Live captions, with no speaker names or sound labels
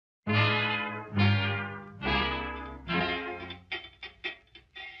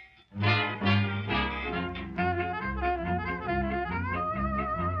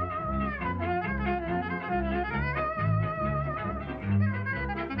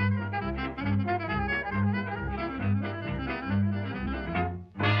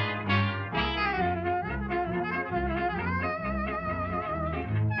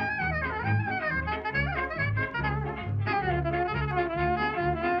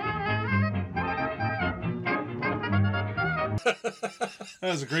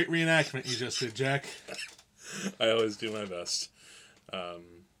That was a great reenactment you just did, Jack. I always do my best.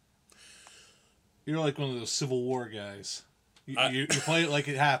 You're like one of those Civil War guys. You play it like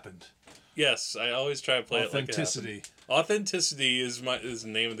it happened. Yes, I always try to play Authenticity. it like it happened. Authenticity is the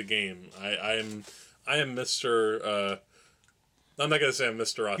name of the game. I am Mr. I'm not going to say I'm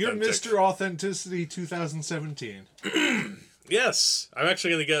Mr. Authentic. You're Mr. Authenticity 2017. Yes, I'm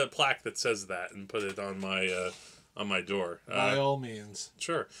actually going to get a plaque that says that and put it on my door. By all means.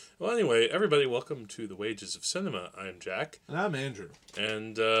 Sure. Well, anyway, everybody, welcome to the Wages of Cinema. I'm Jack. And I'm Andrew.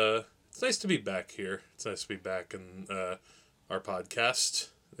 And it's nice to be back here. It's nice to be back in our podcast.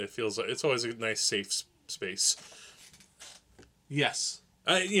 It feels like it's always a nice, safe space. Yes.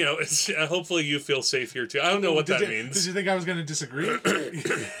 It's hopefully you feel safe here too. I don't know what that means. Did you think I was going to disagree?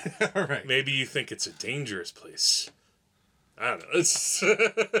 All right. Maybe you think it's a dangerous place. I don't know. It's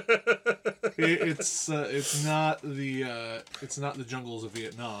not the jungles of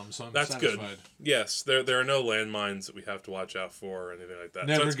Vietnam, so I'm satisfied. That's good. Yes, there are no landmines that we have to watch out for or anything like that.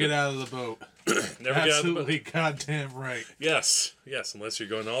 Never get out of the boat. Never get out of the boat. Absolutely goddamn right. Yes, unless you're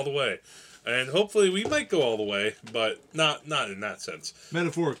going all the way. And hopefully we might go all the way, but not in that sense.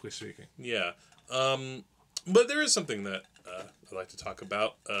 Metaphorically speaking. Yeah. But there is something that I'd like to talk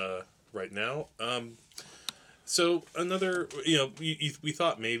about right now. So another, we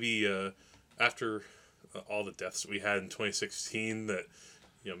thought maybe after all the deaths we had in 2016 that,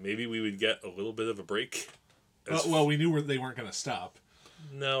 maybe we would get a little bit of a break. Well, we knew they weren't going to stop.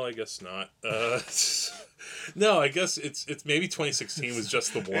 No, I guess not. No, I guess it's maybe 2016 was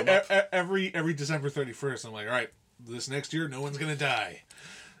just the warm up. Every December 31st, I'm like, all right, this next year, no one's going to die.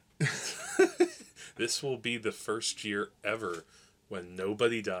 This will be the first year ever when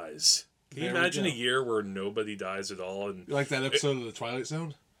nobody dies. Can you imagine a year where nobody dies at all? And like that episode of The Twilight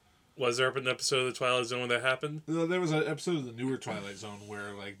Zone? Was there an episode of The Twilight Zone when that happened? There was an episode of the newer Twilight Zone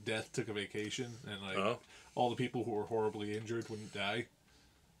where like death took a vacation and all the people who were horribly injured wouldn't die.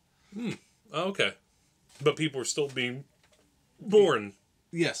 Oh, okay. But people were still being born.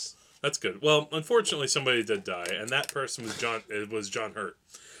 Yes. That's good. Well, unfortunately, somebody did die, and that person was John Hurt.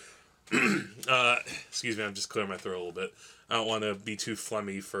 Excuse me, I'm just clearing my throat a little bit. I don't want to be too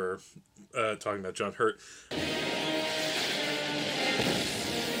phlegmy for talking about John Hurt.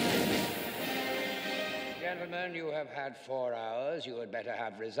 Gentlemen, you have had 4 hours. You had better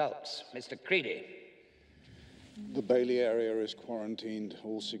have results. Mr. Creedy. The Bailey area is quarantined.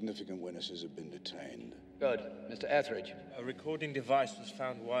 All significant witnesses have been detained. Good. Mr. Etheridge. A recording device was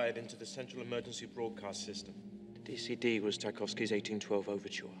found wired into the central emergency broadcast system. The DCD was Tchaikovsky's 1812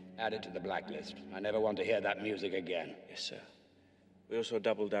 Overture. Add it to the blacklist. I never want to hear that music again. Yes, sir. We also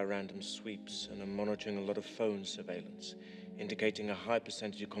doubled our random sweeps and are monitoring a lot of phone surveillance, indicating a high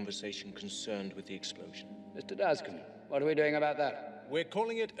percentage of conversation concerned with the explosion. Mr. Dascombe, what are we doing about that? We're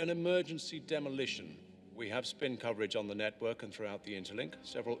calling it an emergency demolition. We have spin coverage on the network and throughout the interlink.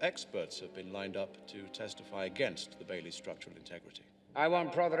 Several experts have been lined up to testify against the Bailey's structural integrity. I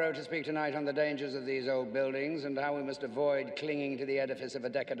want Prothero to speak tonight on the dangers of these old buildings and how we must avoid clinging to the edifice of a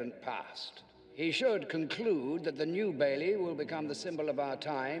decadent past. He should conclude that the new Bailey will become the symbol of our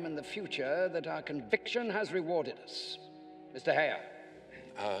time and the future that our conviction has rewarded us. Mr. Hare.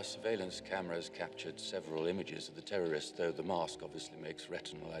 Our surveillance cameras captured several images of the terrorists, though the mask obviously makes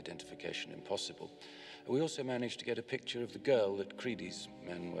retinal identification impossible. We also managed to get a picture of the girl that Creedy's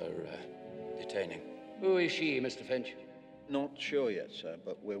men were detaining. Who is she, Mr. Finch? Not sure yet, sir,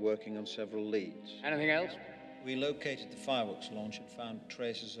 but we're working on several leads. Anything else? We located the fireworks launch and found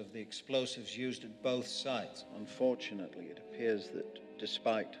traces of the explosives used at both sites. Unfortunately, it appears that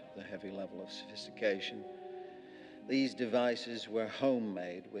despite the heavy level of sophistication, these devices were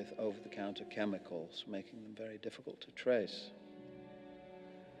homemade with over-the-counter chemicals, making them very difficult to trace.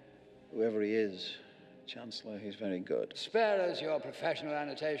 Whoever he is, Chancellor, he's very good. Spare us your professional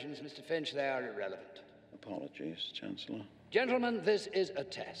annotations, Mr. Finch. They are irrelevant. Apologies, Chancellor. Gentlemen, this is a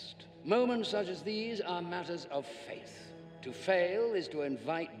test. Moments such as these are matters of faith. To fail is to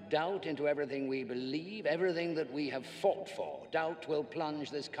invite doubt into everything we believe, everything that we have fought for. Doubt will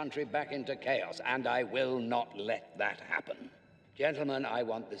plunge this country back into chaos, and I will not let that happen. Gentlemen, I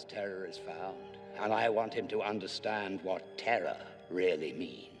want this terrorist found, and I want him to understand what terror really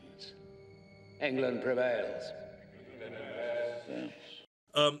means. England prevails.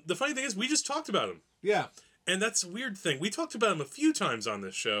 The funny thing is, we just talked about him. Yeah. And that's a weird thing. We talked about him a few times on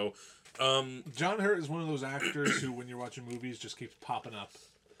this show. John Hurt is one of those actors who, when you're watching movies, just keeps popping up.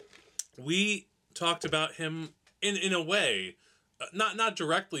 We talked about him in a way, not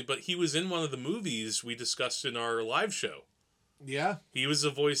directly, but he was in one of the movies we discussed in our live show. Yeah. He was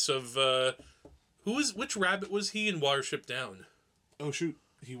the voice of Which rabbit was he in Watership Down? Oh shoot,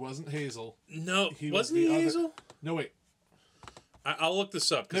 he wasn't Hazel. No, wasn't he Hazel? No, wait. I'll look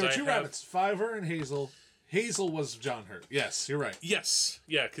this up. There were two rabbits, Fiver and Hazel. Hazel was John Hurt. Yes, you're right. Yes,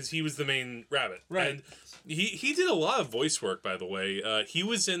 yeah, because he was the main rabbit. Right. And he did a lot of voice work, by the way. He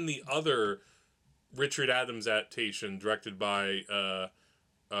was in the other Richard Adams adaptation directed by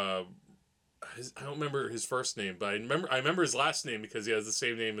I don't remember his first name, but I remember his last name because he has the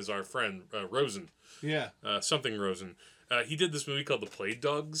same name as our friend Rosen. Yeah. Something Rosen. He did this movie called The Plague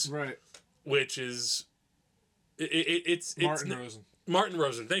Dogs. Right. Which is it's Martin Rosen. Martin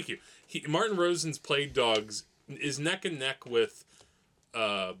Rosen, thank you. Martin Rosen's Plague Dogs is neck and neck with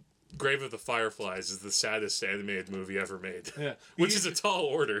Grave of the Fireflies is the saddest animated movie ever made. Yeah. Which is a tall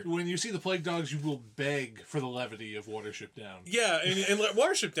order. When you see the Plague Dogs, you will beg for the levity of Watership Down. Yeah, and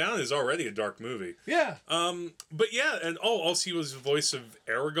Watership Down is already a dark movie. Yeah. But yeah, and also he was the voice of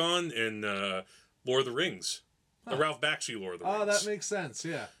Aragorn in Lord of the Rings. Huh. Ralph Bakshi Lord of the Rings. Oh, that makes sense,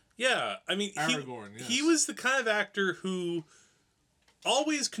 yeah. Yeah, I mean, Aragorn, yes. He was the kind of actor who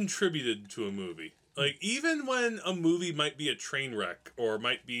always contributed to a movie. Like, even when a movie might be a train wreck or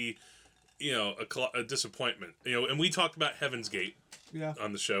might be, a disappointment. And we talked about Heaven's Gate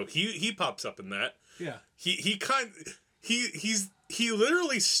on the show. He pops up in that. Yeah. He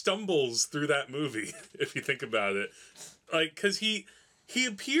literally stumbles through that movie, if you think about it. Like, because he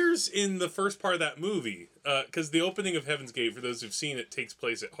appears in the first part of that movie. Because the opening of Heaven's Gate, for those who've seen it, takes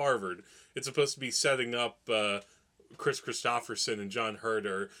place at Harvard. It's supposed to be setting up Chris Christopherson and John Hurt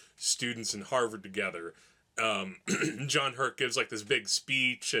are students in Harvard together. John Hurt gives like this big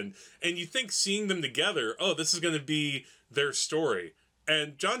speech, and you think seeing them together, oh, this is going to be their story.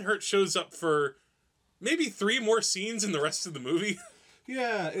 And John Hurt shows up for maybe 3 more scenes in the rest of the movie.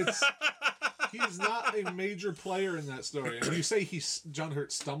 Yeah, he's not a major player in that story. And when you say John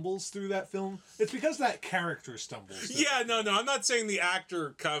Hurt stumbles through that film, it's because that character stumbles. Yeah, no, I'm not saying the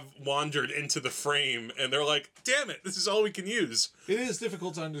actor kind of wandered into the frame and they're like, damn it, this is all we can use. It is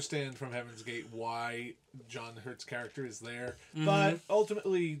difficult to understand from Heaven's Gate why John Hurt's character is there, but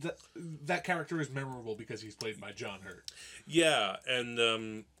ultimately that character is memorable because he's played by John Hurt. Yeah,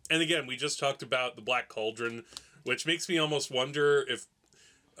 and again, we just talked about the Black Cauldron, which makes me almost wonder if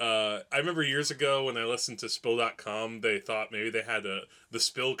I remember years ago when I listened to Spill.com, they thought maybe they had the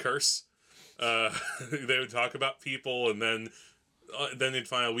Spill curse. They would talk about people, and then they'd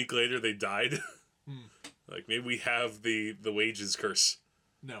find a week later they died. Like, maybe we have the wages curse.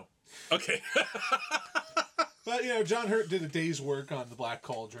 No. Okay. But, John Hurt did a day's work on the Black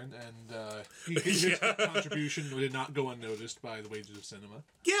Cauldron, and his contribution did not go unnoticed by the Wages of Cinema.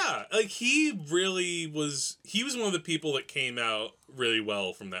 Yeah, like, he was one of the people that came out really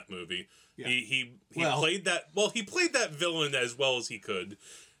well from that movie. Yeah. He played that villain as well as he could.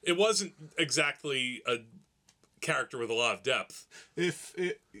 It wasn't exactly a character with a lot of depth. If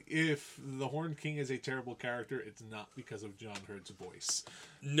the Horned King is a terrible character, it's not because of John Hurt's voice.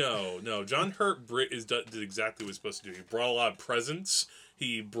 No. John Hurt did exactly what he was supposed to do. He brought a lot of presence.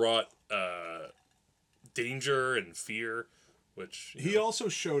 He brought danger and fear, which... He also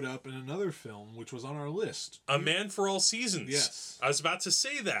showed up in another film, which was on our list. A Man for All Seasons. Yes. I was about to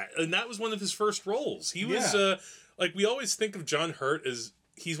say that. And that was one of his first roles. He was, we always think of John Hurt as...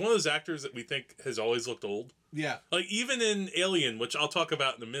 He's one of those actors that we think has always looked old. Yeah. Like, even in Alien, which I'll talk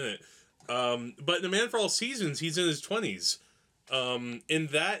about in a minute. But in A Man for All Seasons, he's in his 20s. In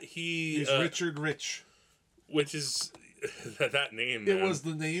that, he's Richard Rich. Which is... that name, It was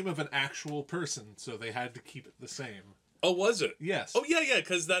the name of an actual person, so they had to keep it the same. Oh, was it? Yes. Oh, yeah,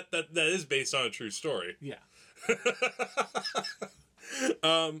 because that is based on a true story. Yeah.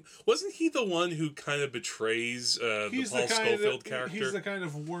 Wasn't he the one who kind of betrays the Paul Scofield character? He's the kind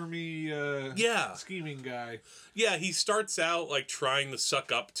of wormy, scheming guy. Yeah, he starts out like trying to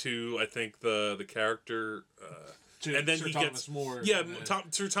suck up to, I think, the character, and then Sir he Thomas gets More. Yeah,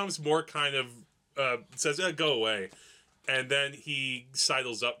 Sir Thomas More kind of says, "Go away," and then he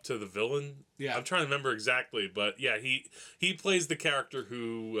sidles up to the villain. Yeah, I'm trying to remember exactly, but yeah, he plays the character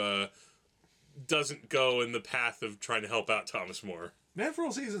who doesn't go in the path of trying to help out Thomas More. Man for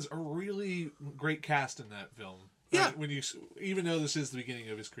All Seasons, a really great cast in that film. Yeah. Even though this is the beginning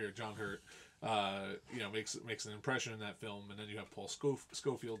of his career, John Hurt, makes an impression in that film, and then you have Paul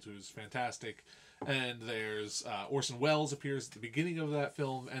Scofield, who's fantastic, and there's Orson Welles appears at the beginning of that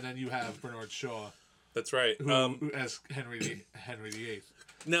film, and then you have Bernard Shaw. That's right. Who as Henry VIII.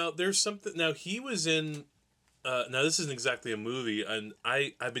 Now there's something. Now he was in. Now this isn't exactly a movie, and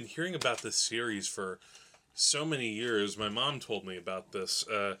I've been hearing about this series for so many years. My mom told me about this.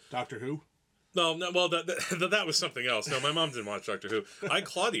 Doctor Who? No. Well, that was something else. No, my mom didn't watch Doctor Who.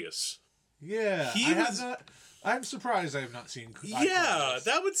 Claudius. Yeah, He I have was- not. I'm surprised I have not seen. Yeah,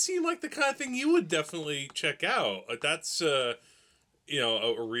 that would seem like the kind of thing you would definitely check out. That's a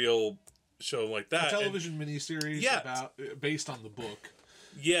real show like a that. television miniseries about based on the book.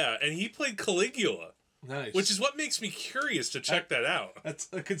 Yeah, and he played Caligula. Nice. Which is what makes me curious to check that out. That's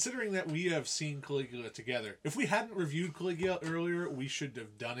considering that we have seen Caligula together. If we hadn't reviewed Caligula earlier, we should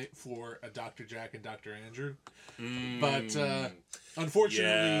have done it for a Dr. Jack and Dr. Andrew. But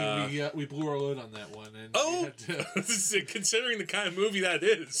unfortunately, we blew our load on that one. And we had to... considering the kind of movie that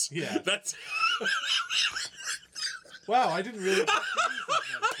is. Yeah. That's... Wow, I didn't really...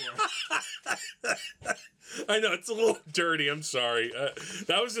 I know, it's a little dirty. I'm sorry.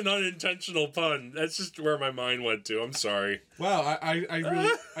 That was an unintentional pun. That's just where my mind went to. I'm sorry. Wow, I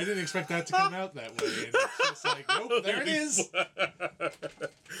really I didn't expect that to come out that way. And it's just like, nope, there it is.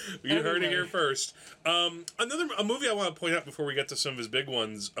 You heard it here first. A movie I want to point out before we get to some of his big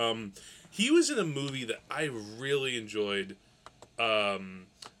ones. He was in a movie that I really enjoyed,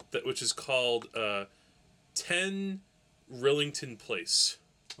 which is called 10 Rillington Place.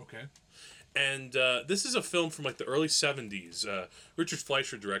 Okay. And this is a film from like the early 70s. Richard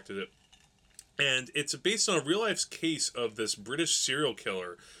Fleischer directed it. And it's based on a real life case of this British serial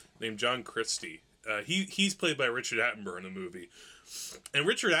killer named John Christie. He's played by Richard Attenborough in the movie. And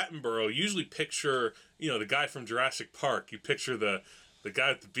Richard Attenborough, you usually picture, the guy from Jurassic Park. You picture the guy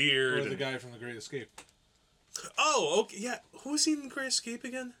with the beard. Or the guy from The Great Escape. Oh, okay, yeah. Who is he in The Great Escape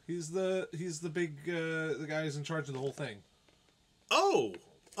again? He's the big the guy who's in charge of the whole thing. Oh,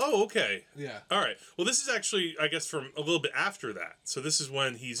 okay. Yeah. All right. Well, this is actually, I guess, from a little bit after that. So this is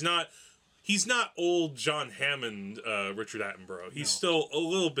when he's not old John Hammond, Richard Attenborough. He's still a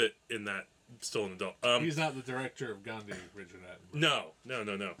little bit in that, still an adult. He's not the director of Gandhi, Richard Attenborough.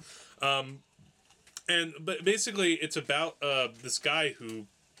 No. But basically, it's about this guy who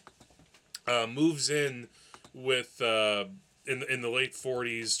moves in with in the late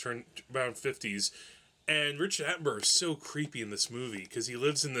 40s, turned around 50s. And Richard Attenborough is so creepy in this movie because he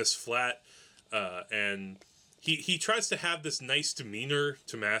lives in this flat and he tries to have this nice demeanor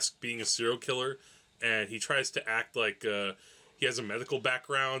to mask being a serial killer, and he tries to act like he has a medical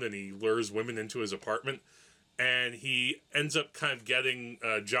background, and he lures women into his apartment, and he ends up kind of getting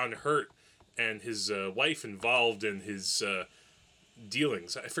John Hurt and his wife involved in his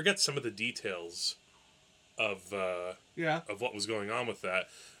dealings. I forget some of the details of what was going on with that,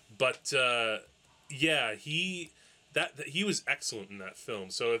 but yeah, he was excellent in that film.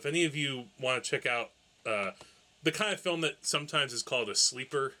 So if any of you want to check out the kind of film that sometimes is called a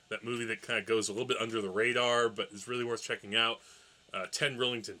sleeper, that movie that kind of goes a little bit under the radar but is really worth checking out, 10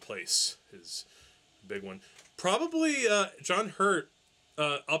 Rillington Place is a big one. Probably John Hurt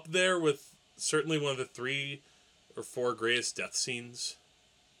up there with certainly one of the 3 or 4 greatest death scenes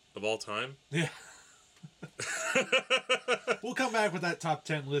of all time. Yeah. We'll come back with that top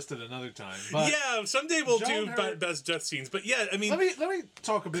 10 list at another time. But yeah, someday we'll do best death scenes. But yeah, I mean, let me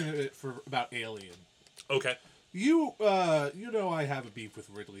talk a bit about Alien. Okay. You I have a beef with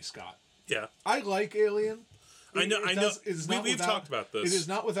Ridley Scott. Yeah. I like Alien. I know. We've talked about this. It is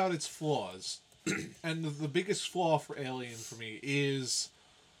not without its flaws, and the biggest flaw for Alien for me is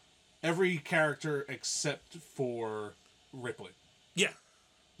every character except for Ripley. Yeah.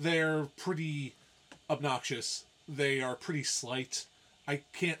 They're pretty obnoxious. They are pretty slight. I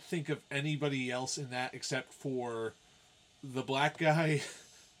can't think of anybody else in that except for the black guy,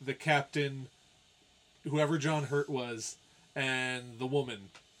 the captain, whoever John Hurt was, and the woman.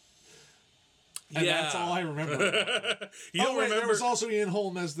 And that's all I remember. You don't remember? There was also Ian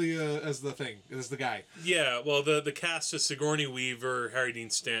Holm as the guy. Yeah, well, the cast is Sigourney Weaver, Harry Dean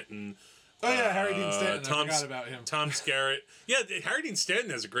Stanton. Oh yeah, Harry Dean Stanton. I forgot about him. Tom Skerritt. Yeah, Harry Dean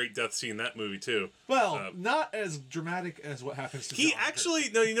Stanton has a great death scene in that movie too. Well, not as dramatic as what happens to He John actually,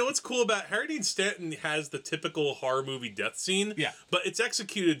 Hurt. no, you know what's cool about Harry Dean Stanton has the typical horror movie death scene. Yeah. But it's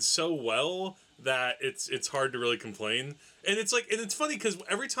executed so well that it's hard to really complain. And it's funny because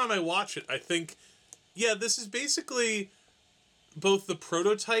every time I watch it, I think, yeah, this is basically both the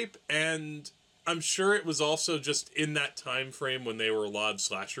prototype, and I'm sure it was also just in that time frame when they were a lot of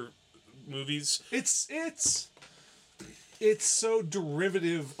slasher movies. It's so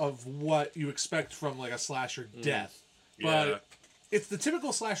derivative of what you expect from like a slasher death. Yeah. But it's the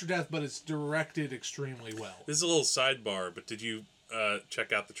typical slasher death, but it's directed extremely well. This is a little sidebar, but did you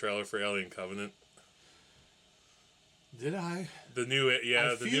check out the trailer for Alien Covenant? Did I? The new,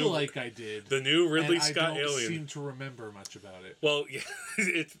 I feel like I did. The new Ridley Scott I don't Alien. seem to remember much about it. Well, yeah,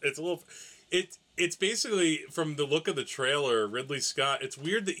 it's a little. It's basically, from the look of the trailer, Ridley Scott. It's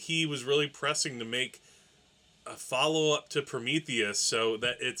weird that he was really pressing to make a follow-up to Prometheus, so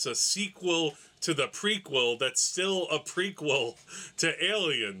that it's a sequel to the prequel that's still a prequel to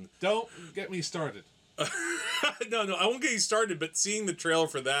Alien. Don't get me started. No, I won't get you started, but seeing the trailer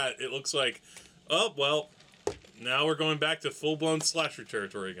for that, it looks like, oh, well, now we're going back to full-blown slasher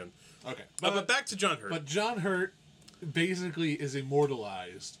territory again. Okay. But back to John Hurt. But John Hurt basically is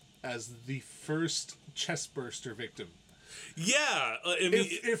immortalized as the first chestburster victim. Yeah.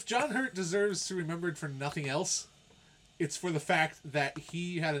 If John Hurt deserves to be remembered for nothing else, it's for the fact that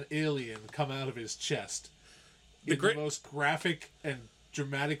he had an alien come out of his chest in the most graphic and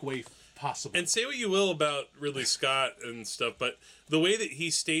dramatic way possible. And say what you will about Ridley Scott and stuff, but the way that he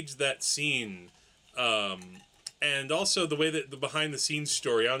staged that scene, and also the way that the behind-the-scenes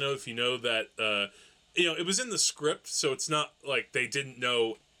story, I don't know if you know that, it was in the script, so it's not like they didn't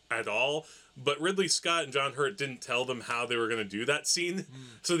know at all, but Ridley Scott and John Hurt didn't tell them how they were going to do that scene.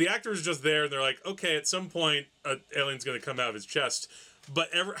 So the actor was just there, and they're like, okay, at some point, an alien's going to come out of his chest. But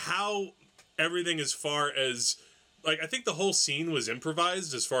how everything as far as... Like, I think the whole scene was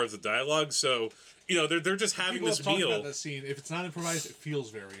improvised as far as the dialogue, so, they're just having this meal. About that scene. If it's not improvised, it feels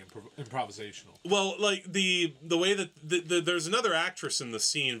very improvisational. Well, like, the way that... there's another actress in the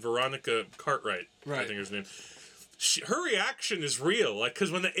scene, Veronica Cartwright, I think her name. Her reaction is real, like,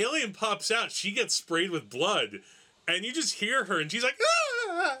 because when the alien pops out, she gets sprayed with blood, and you just hear her, and she's like,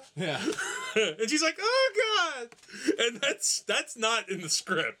 ah! Yeah. And she's like, oh, God! And that's not in the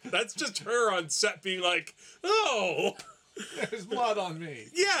script. That's just her on set being like, oh! There's blood on me.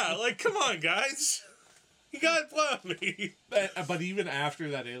 Yeah, like, come on, guys. You got blood on me. But even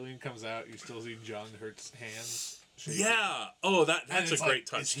after that alien comes out, you still see John Hurt's hands shaking. Yeah. Oh, that's a great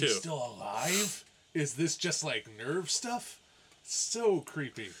touch, too. Is he still alive? Is this just, like, nerve stuff? So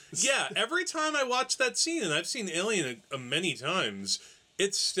creepy. Yeah, every time I watch that scene, and I've seen Alien many times,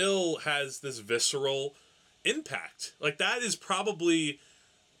 it still has this visceral impact. Like, that is probably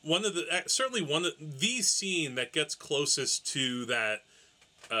the scene that gets closest to that,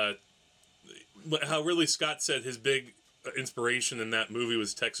 how Ridley Scott said his big inspiration in that movie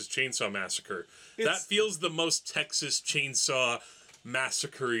was Texas Chainsaw Massacre. That feels the most Texas Chainsaw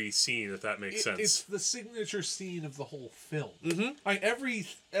massacre-y scene, if that makes sense. It's the signature scene of the whole film. Mm-hmm. Like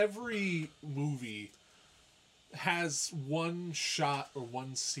every movie has one shot or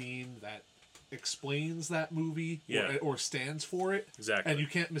one scene that explains that movie or stands for it. Exactly. And you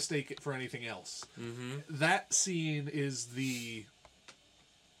can't mistake it for anything else. Mm-hmm. That scene is the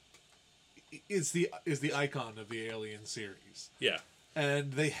icon of the Alien series. Yeah.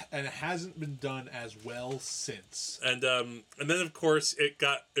 And it hasn't been done as well since. And then of course it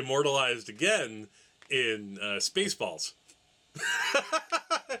got immortalized again in Spaceballs.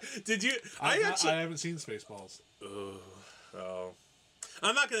 Did you? I haven't seen Spaceballs. Oh.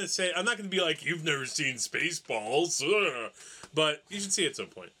 I'm not gonna be like, you've never seen Spaceballs, but you should see it at some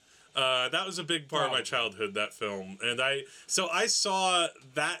point. That was a big part of my childhood, that film, and I saw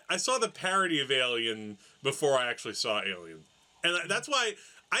the parody of Alien before I actually saw Alien. And that's why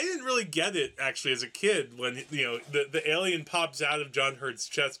I didn't really get it, actually, as a kid, when, the alien pops out of John Hurt's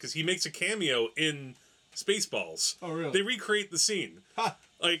chest, because he makes a cameo in Spaceballs. Oh, really? They recreate the scene. Ha!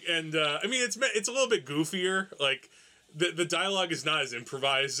 Like, and, it's a little bit goofier. Like, the dialogue is not as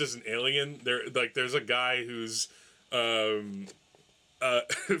improvised as an Alien. There's a guy who's, for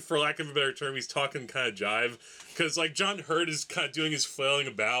lack of a better term, he's talking kind of jive. Because, like, John Hurt is kind of doing his flailing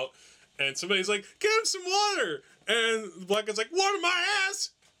about, and somebody's like, get him some water! And the black guy's like, water my ass!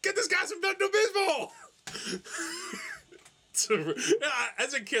 Get this guy some Pepto-Bismol! So,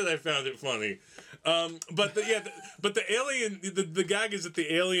 as a kid, I found it funny. But the alien, the gag is that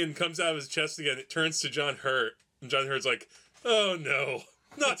the alien comes out of his chest again. It turns to John Hurt, and John Hurt's like, "Oh no,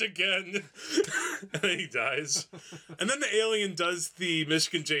 not again!" And then he dies. And then the alien does the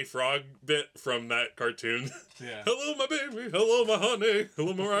Michigan J. Frog bit from that cartoon. Yeah. Hello, my baby. Hello, my honey.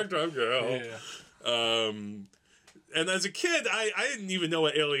 Hello, my ragtime girl. Yeah. And as a kid, I didn't even know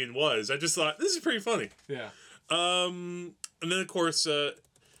what Alien was. I just thought, this is pretty funny. Yeah. And then, of course, you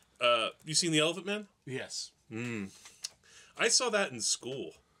seen The Elephant Man? Yes. I saw that in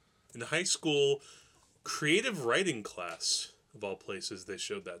school. In high school, creative writing class, of all places, they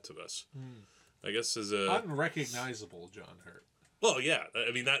showed that to us. I guess as a... Unrecognizable John Hurt. Well, yeah.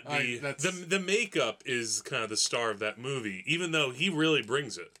 I mean, the makeup is kind of the star of that movie, even though he really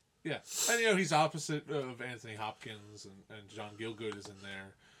brings it. Yeah. And, he's opposite of Anthony Hopkins, and John Gielgud is in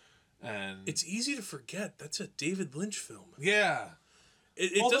there. And it's easy to forget. That's a David Lynch film. Yeah.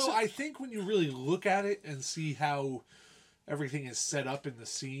 Although doesn't... I think when you really look at it and see how everything is set up in the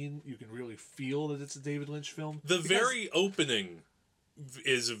scene, you can really feel that it's a David Lynch film. The very opening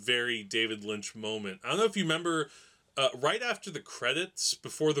is a very David Lynch moment. I don't know if you remember, right after the credits,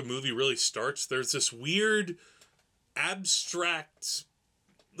 before the movie really starts, there's this weird abstract,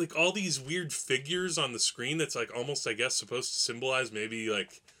 like all these weird figures on the screen that's like almost, I guess, supposed to symbolize maybe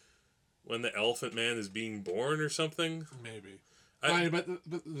like when the Elephant Man is being born or something. Maybe. But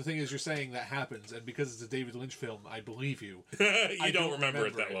the thing is, you're saying that happens, and because it's a David Lynch film, I believe you. You don't remember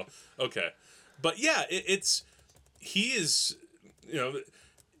it that well. Okay. But yeah, he is, you know,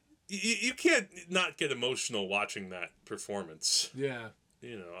 you can't not get emotional watching that performance. Yeah.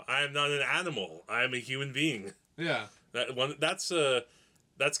 You know, I am not an animal. I am a human being. Yeah. That's kind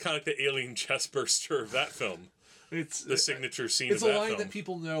of like the alien chest burster of that film. It's the signature scene. It's of a that line film. that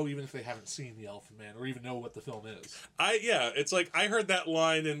people know even if they haven't seen The Elephant Man or even know what the film is. It's like I heard that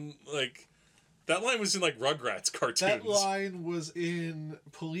line in like that line was in like Rugrats cartoons. That line was in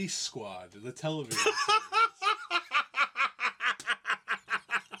Police Squad, the television series.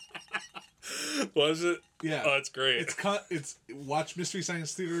 Was it? Yeah. Oh, it's great. It's watch Mystery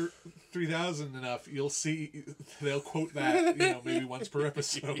Science Theater 3000 enough, you'll see they'll quote that, maybe once per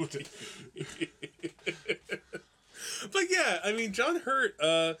episode. But yeah, I mean, John Hurt.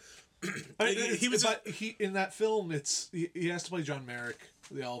 He in that film. He has to play John Merrick,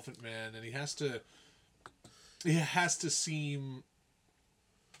 the Elephant Man, and he has to seem.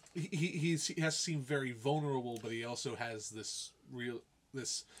 He has to seem very vulnerable, but he also has this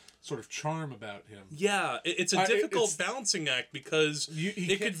sort of charm about him. Yeah, it's a difficult balancing act because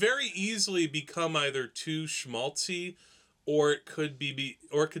it could very easily become either too schmaltzy, or it could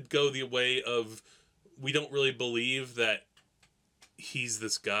go the way of we don't really believe that he's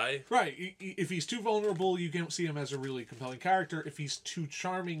this guy. Right. If he's too vulnerable, you don't see him as a really compelling character. If he's too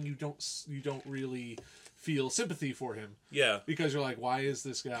charming, you don't really feel sympathy for him. Yeah. Because you're like, why is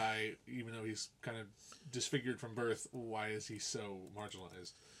this guy, even though he's kind of disfigured from birth, why is he so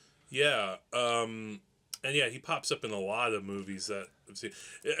marginalized? Yeah. And yeah, he pops up in a lot of movies that I've seen.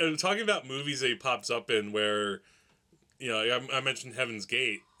 Talking about movies that he pops up in where, I mentioned Heaven's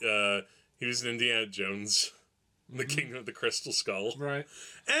Gate. He was in Indiana Jones, the King of the Crystal Skull. Right.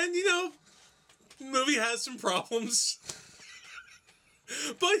 And, the movie has some problems.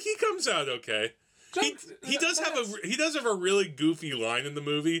 But he comes out okay. He does have a really goofy line in the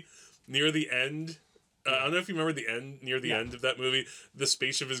movie near the end. I don't know if you remember near the end of that movie. The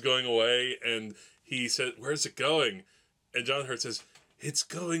spaceship is going away, and he said, "Where's it going?" And John Hurt says, "It's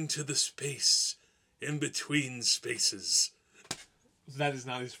going to the space in between spaces." That is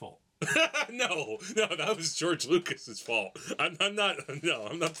not his fault. No, that was George Lucas's fault. I'm not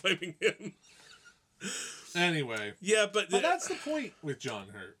blaming him. Anyway. Yeah, but that's the point with John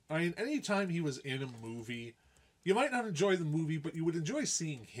Hurt. I mean, anytime he was in a movie, you might not enjoy the movie, but you would enjoy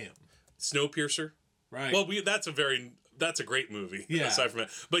seeing him. Snowpiercer. Right. Well, that's a great movie. Yeah. Aside from it,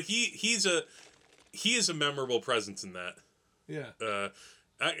 but he is a memorable presence in that. Yeah.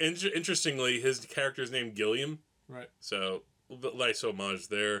 Interestingly, his character is named Gilliam. Right. So nice homage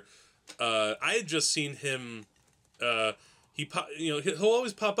there. I had just seen him. He'll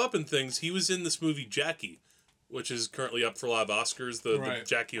always pop up in things. He was in this movie Jackie, which is currently up for a lot of Oscars. The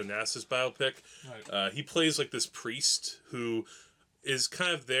Jackie Onassis biopic. Right. He plays like this priest who is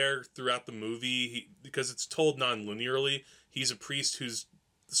kind of there throughout the movie because it's told non-linearly. He's a priest who's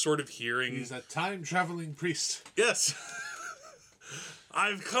sort of hearing... He's a time-traveling priest. Yes.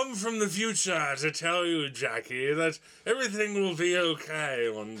 I've come from the future to tell you, Jackie, that everything will be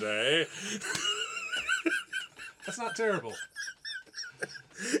okay one day. That's not terrible.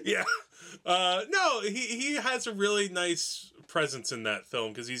 Yeah. No, he has a really nice presence in that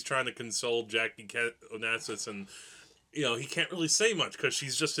film because he's trying to console Jackie Onassis and... he can't really say much because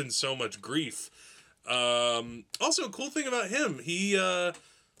she's just in so much grief. Also, a cool thing about him, he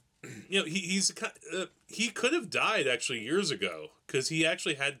could have died actually years ago because he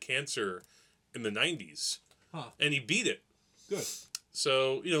actually had cancer in the 90s. Huh. And he beat it. Good.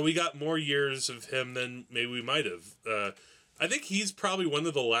 So, we got more years of him than maybe we might have. I think he's probably one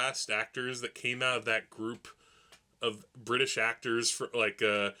of the last actors that came out of that group of British actors for like...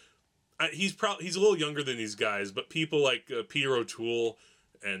 he's a little younger than these guys, but people like Peter O'Toole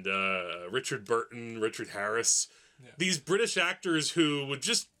and Richard Burton, Richard Harris, these British actors who would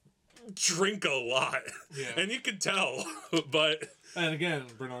just drink a lot, and you could tell. And again,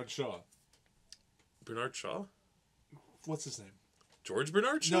 Bernard Shaw. Bernard Shaw? What's his name? George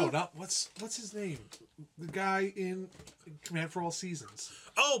Bernard Shaw? No, not what's his name? The guy in Command for All Seasons.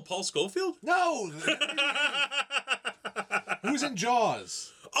 Oh, Paul Schofield? No. Who's in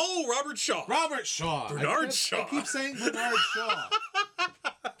Jaws? Oh, Robert Shaw. Robert Shaw. Bernard Shaw. I keep saying Bernard Shaw.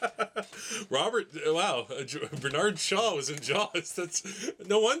 Bernard Shaw was in Jaws. That's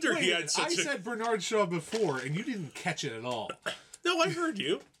no wonder he had such. I said Bernard Shaw before, and you didn't catch it at all. No, I heard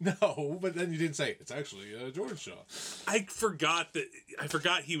you. No, but then you didn't say it's actually George Shaw. I forgot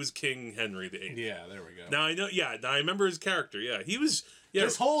he was King Henry VIII. Yeah, there we go. Now I know. Yeah, now I remember his character. Yeah, he was. Yeah,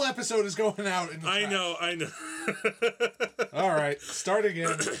 this whole episode is going out in the trash. I know. All right, start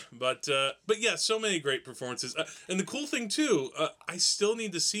again. But yeah, so many great performances. And the cool thing too, I still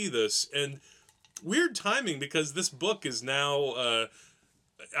need to see this. And weird timing because this book is now.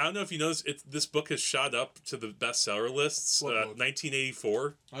 I don't know if you noticed, this book has shot up to the bestseller lists.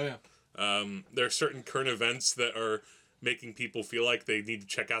 1984. Oh yeah. There are certain current events that are making people feel like they need to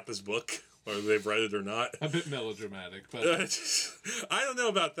check out this book, whether they've read it or not. A bit melodramatic, but I don't know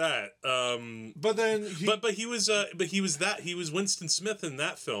about that. But then, he was Winston Smith in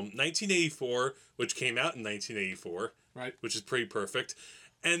that film, 1984, which came out in 1984, right? Which is pretty perfect.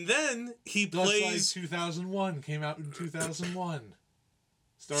 And then he Just plays like 2001 came out in 2001.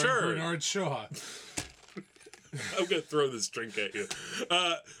 Starring Bernard Shaw. I'm gonna throw this drink at you,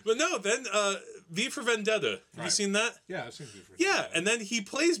 but no. Then V for Vendetta. Have you seen that? Yeah, I've seen V for Vendetta. Yeah, and then he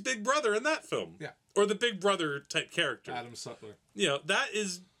plays Big Brother in that film. Yeah, or the Big Brother type character. Adam Sutler. You know, that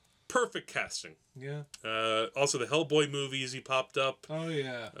is perfect casting. Yeah. Also, the Hellboy movies he popped up. Oh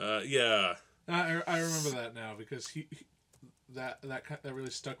yeah. Yeah. I remember that now because that really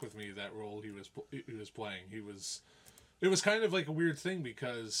stuck with me. That role he was playing. It was kind of like a weird thing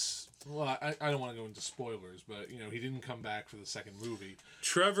because, well, I don't want to go into spoilers, but, you know, he didn't come back for the second movie.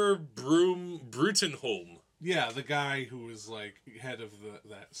 Trevor Brutenholm. Yeah, the guy who was, like, head of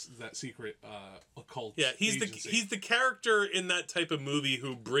that secret occult agency. He's the character in that type of movie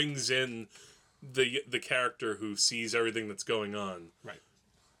who brings in the character who sees everything that's going on. Right.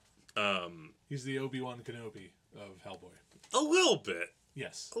 He's the Obi-Wan Kenobi of Hellboy. A little bit.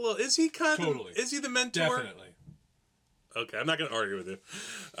 Yes. A little. Is he kind of... Totally. Is he the mentor? Definitely. Okay, I'm not going to argue with you.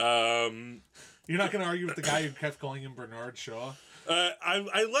 You're not going to argue with the guy who kept calling him Bernard Shaw?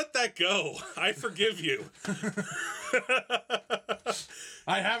 I let that go. I forgive you.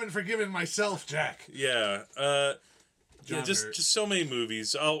 I haven't forgiven myself, Jack. Yeah. Just so many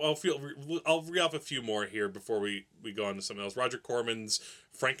movies. I'll read off a few more here before we go on to something else. Roger Corman's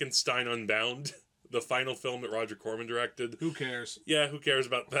Frankenstein Unbound, the final film that Roger Corman directed. Who cares? Yeah, who cares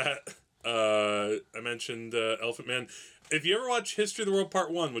about that? I mentioned Elephant Man. If you ever watch History of the World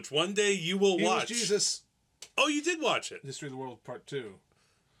Part 1, which one day you will watch... Was Jesus. Oh, you did watch it. History of the World Part 2.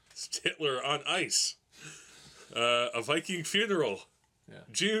 It's Hitler on ice. A Viking funeral. Yeah.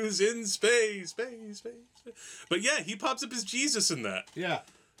 Jews in space. But yeah, he pops up as Jesus in that. Yeah.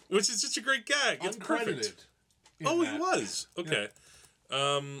 Which is such a great gag. It's perfect. Oh, he was. Okay.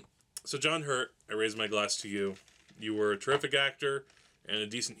 Yeah. So John Hurt, I raise my glass to you. You were a terrific actor and a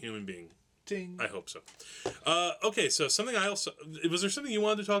decent human being. Ding. I hope so. Okay, so something I also... Was there something you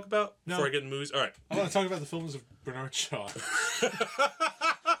wanted to talk about before I get into movies? All right. I want to talk about the films of Bernard Shaw.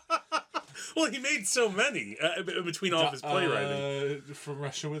 Well, he made so many between all of his playwriting. From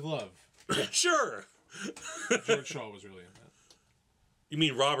Russia with Love. Sure. George Shaw was really in that. You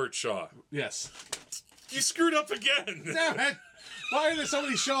mean Robert Shaw? Yes. You screwed up again. Damn it! Why are there so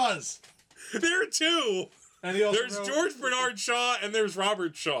many Shaws? There are two. And he also there's George Bernard Shaw and there's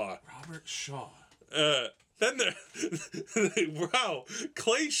Robert Shaw. Robert Shaw. Then wow,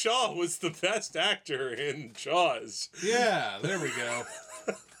 Clay Shaw was the best actor in Jaws. Yeah, there we go.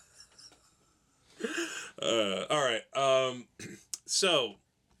 All right. So,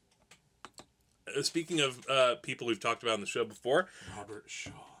 speaking of people we've talked about on the show before, Robert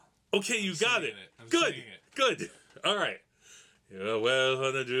Shaw. Okay, you got it. Good. All right. You're well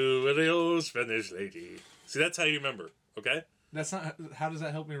gonna do with the old Spanish lady. See, that's how you remember. Okay. That's not. How does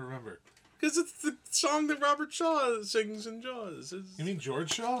that help me remember? Because it's the song that Robert Shaw sings in Jaws. You mean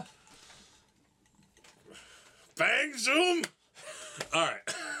George Shaw? Bang zoom. All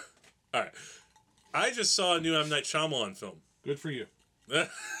right. I just saw a new M. Night Shyamalan film. Good for you.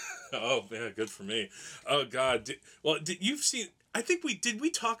 Oh yeah, good for me. Oh God. You've seen? I think did we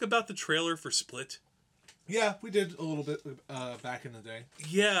talk about the trailer for Split? Yeah, we did a little bit back in the day.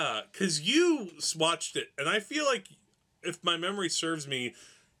 Yeah, because you watched it, and I feel like, if my memory serves me,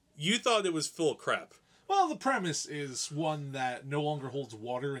 you thought it was full of crap. Well, the premise is one that no longer holds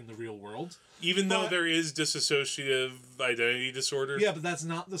water in the real world. Even though there is dissociative identity disorder? Yeah, but that's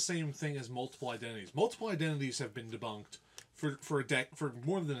not the same thing as multiple identities. Multiple identities have been debunked for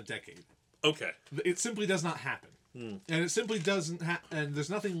more than a decade. Okay. It simply does not happen. And it simply doesn't and there's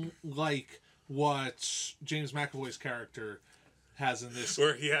nothing like what James McAvoy's character has in this.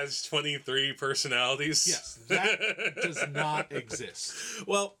 Where he has 23 personalities? Yes, that does not exist.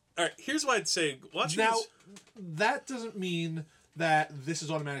 Well, All right, here's what I'd say. Watching Now, this... that doesn't mean that this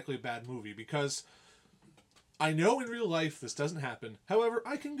is automatically a bad movie, because I know in real life this doesn't happen. However,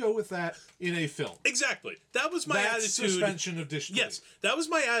 I can go with that in a film. Exactly. That was my attitude. Suspension of disbelief. Yes, that was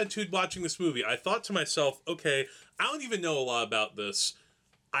my attitude watching this movie. I thought to myself, okay, I don't even know a lot about this.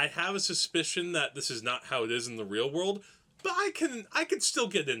 I have a suspicion that this is not how it is in the real world, but I can still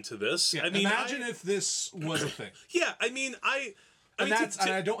get into this. Yeah, I mean, imagine if this was a thing. Yeah, I mean, and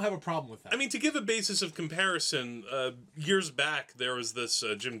I don't have a problem with that. I mean, to give a basis of comparison, years back there was this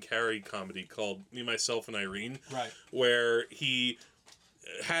Jim Carrey comedy called Me, Myself, and Irene, right, where he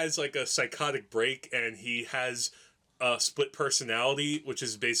has like a psychotic break and he has a split personality, which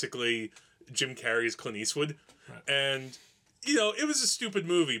is basically Jim Carrey's Clint Eastwood, right. And you know, it was a stupid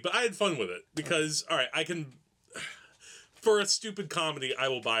movie, but I had fun with it because, all right, I can, for a stupid comedy, I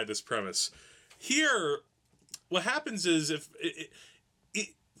will buy this premise. Here, what happens is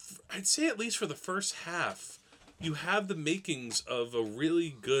I'd say at least for the first half, you have the makings of a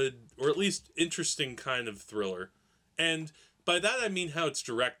really good, or at least interesting kind of thriller. And by that I mean how it's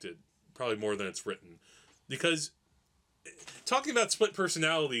directed, probably more than it's written. Because, talking about split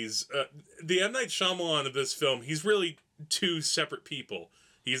personalities, the M. Night Shyamalan of this film, he's really two separate people.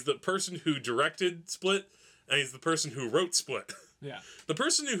 He's the person who directed Split, and he's the person who wrote Split. Yeah. The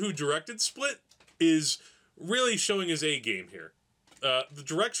person who directed Split is really showing his A game here. The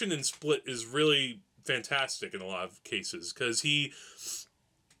direction in Split is really fantastic in a lot of cases, because he...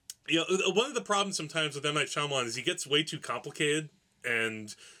 You know, one of the problems sometimes with M. Night Shyamalan is he gets way too complicated,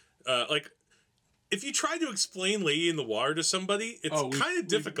 and, like... If you try to explain Lady in the Water to somebody, it's kind of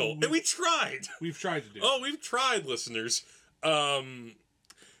difficult. And we tried. We've tried to do it. Oh, we've tried, listeners. The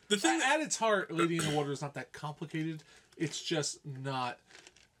thing at its heart, Lady in the Water is not that complicated. It's just not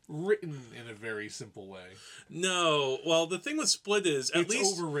written in a very simple way. No. Well, the thing with Split is at it's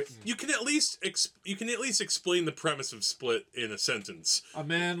least overwritten. You can at least explain the premise of Split in a sentence. A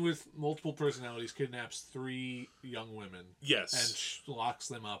man with multiple personalities kidnaps 3 young women. Yes. And locks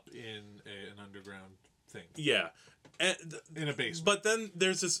them up in an underground thing. Yeah. And, in a basement. But then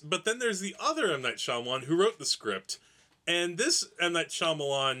there's the other M. Night Shyamalan who wrote the script, and this M. Night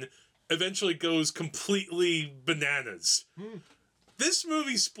Shyamalan eventually goes completely bananas. This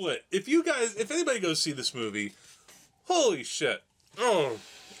movie Split. If anybody goes see this movie, holy shit. Oh.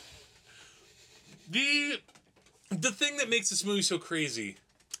 The thing that makes this movie so crazy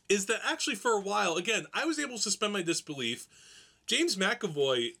is that actually for a while, again, I was able to suspend my disbelief. James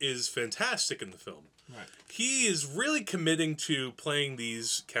McAvoy is fantastic in the film. Right. He is really committing to playing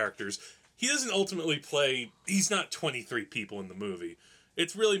these characters. He doesn't ultimately play... He's not 23 people in the movie.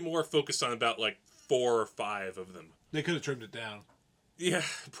 It's really more focused on about, like, 4 or 5 of them. They could have trimmed it down. Yeah,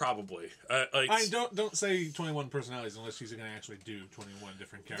 probably. Don't say 21 personalities unless he's going to actually do 21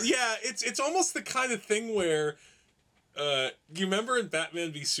 different characters. Yeah, it's almost the kind of thing where... you remember in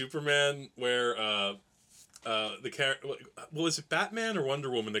Batman v Superman where the character... Well, is it Batman or Wonder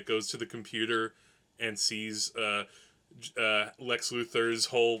Woman that goes to the computer and sees Lex Luthor's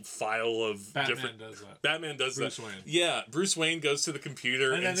whole file of Batman does that. Batman does Bruce that. Wayne. Yeah, Bruce Wayne goes to the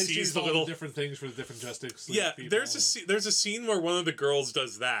computer and sees the little different things for the different Justice League Yeah, people. there's a scene where one of the girls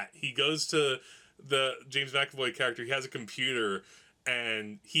does that. He goes to the James McAvoy character. He has a computer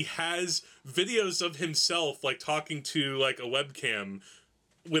and he has videos of himself like talking to like a webcam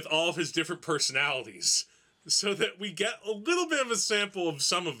with all of his different personalities, so that we get a little bit of a sample of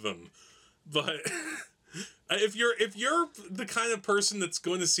some of them. But if you're the kind of person that's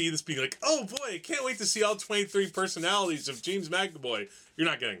going to see this being like, oh boy, I can't wait to see all 23 personalities of James McAvoy, you're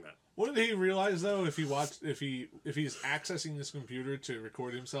not getting that. Wouldn't he realize though, if he's accessing this computer to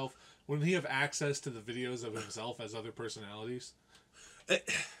record himself, wouldn't he have access to the videos of himself as other personalities?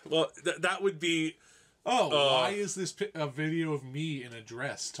 Well, that would be... why is this a video of me in a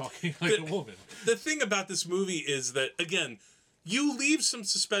dress talking like a woman? The thing about this movie is that, again, you leave some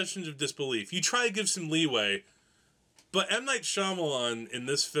suspension of disbelief. You try to give some leeway, but M. Night Shyamalan in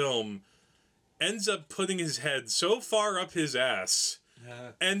this film ends up putting his head so far up his ass.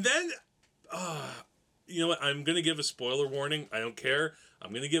 And then, you know what? I'm going to give a spoiler warning. I don't care.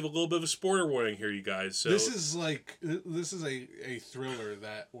 I'm going to give a little bit of a spoiler warning here, you guys. So this is a thriller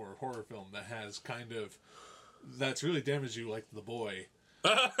or a horror film that has kind of, that's really damaged you, like The Boy.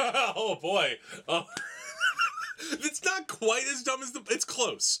 Oh boy. It's not quite as dumb as it's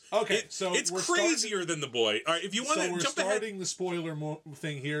close. Okay, so it's crazier than The Boy. All right, if you want to jump ahead. So we're starting the spoiler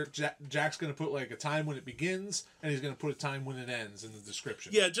thing here. Jack's going to put like a time when it begins, and he's going to put a time when it ends in the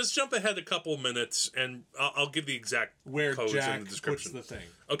description. Yeah, just jump ahead a couple minutes, and I'll give the exact where codes Jack in the description. puts the thing.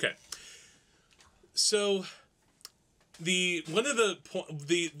 Okay. So, one of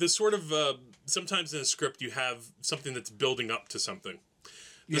the sort of sometimes in a script you have something that's building up to something.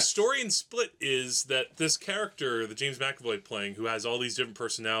 The story in Split is that this character that James McAvoy playing, who has all these different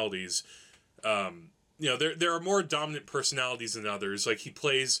personalities, there are more dominant personalities than others. Like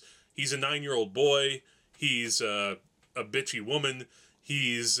he's a 9-year-old boy, he's a bitchy woman,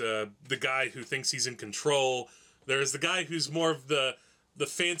 he's the guy who thinks he's in control. There's the guy who's more of the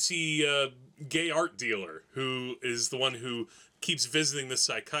fancy gay art dealer, who is the one who keeps visiting the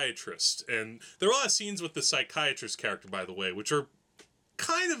psychiatrist. And there are a lot of scenes with the psychiatrist character, by the way, which are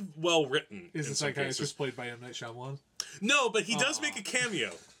kind of well written. Is the psychiatrist played by M. Night Shyamalan? No, but he does make a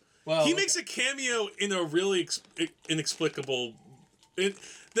cameo. Well, he makes a cameo in a really inexplicable...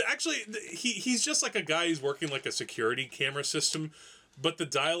 He's just like a guy who's working like a security camera system, but the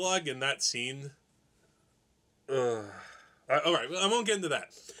dialogue in that scene... all right, I won't get into that.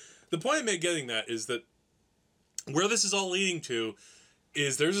 The point I'm getting at is that where this is all leading to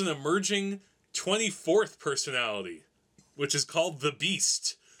is there's an emerging 24th personality, which is called the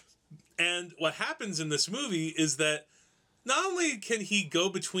Beast. And what happens in this movie is that not only can he go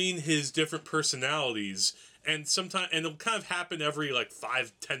between his different personalities, and it'll kind of happen every like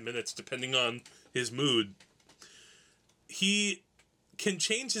 5-10 minutes depending on his mood, he can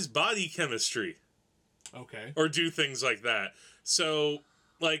change his body chemistry. Okay. Or do things like that. So,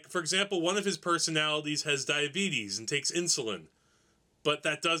 like, for example, one of his personalities has diabetes and takes insulin, but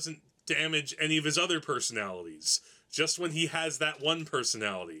that doesn't damage any of his other personalities. Just when he has that one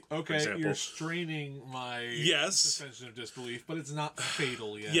personality. Okay, for example. You're straining my suspension of disbelief, but it's not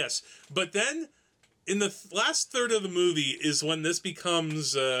fatal yet. Yes, but then in the last third of the movie is when this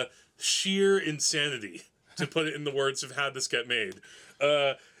becomes sheer insanity, to put it in the words of how this got made.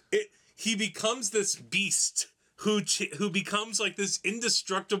 He becomes this beast who becomes like this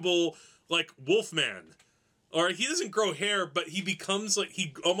indestructible like wolfman. Or he doesn't grow hair, but he becomes like,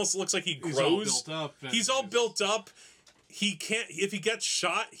 he almost looks like he grows. He's all built up. He can't, if he gets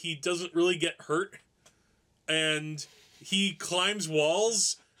shot, he doesn't really get hurt. And he climbs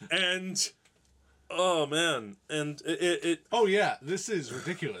walls and, oh man. And oh yeah, this is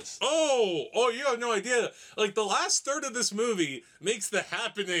ridiculous. Oh, you have no idea. Like the last third of this movie makes The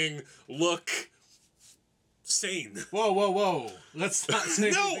Happening look sane. Whoa. Let's not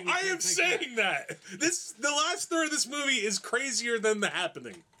say no, I am saying that. The last third of this movie is crazier than The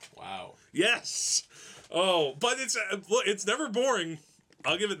Happening. Wow. Yes. Oh, but it's never boring.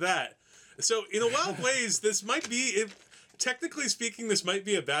 I'll give it that. So in a lot of ways, this might be, technically speaking, this might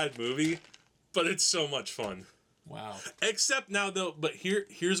be a bad movie, but it's so much fun. Wow. Except now though, but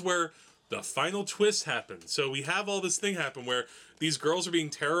here's where the final twist happens. So we have all this thing happen where these girls are being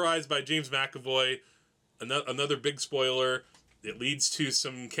terrorized by James McAvoy. Another big spoiler. It leads to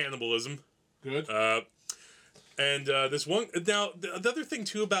some cannibalism. Good. And this one. Now the other thing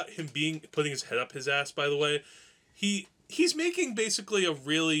too about him putting his head up his ass. By the way, he's making basically a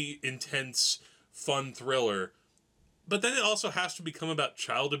really intense, fun thriller, but then it also has to become about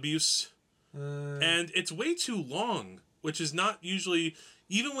child abuse, and it's way too long, which is not usually,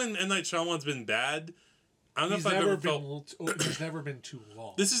 even when M. Night Shyamalan's been bad. I don't know if I've ever felt... He's never been too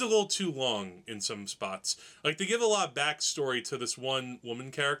long. This is a little too long in some spots. Like, they give a lot of backstory to this one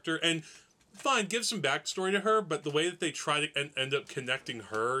woman character, and fine, give some backstory to her, but the way that they try to end up connecting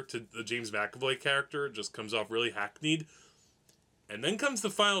her to the James McAvoy character just comes off really hackneyed. And then comes the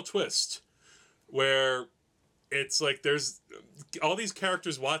final twist, where it's like there's all these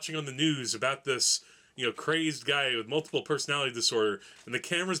characters watching on the news about this, crazed guy with multiple personality disorder, and the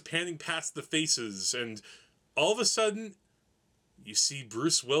camera's panning past the faces, and all of a sudden, you see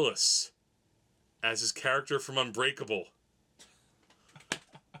Bruce Willis as his character from Unbreakable.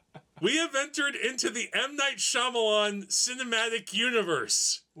 We have entered into the M. Night Shyamalan cinematic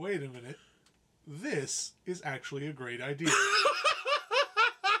universe. Wait a minute. This is actually a great idea.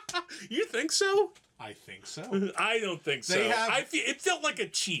 You think so? I think so. I don't think so. It felt like a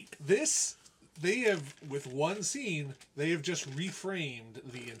cheat. They have, with one scene, they have just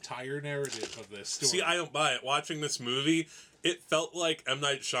reframed the entire narrative of this story. See, I don't buy it. Watching this movie, it felt like M.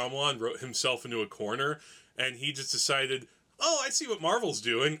 Night Shyamalan wrote himself into a corner, and he just decided, I see what Marvel's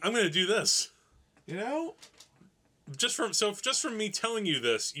doing. I'm going to do this. Just from me telling you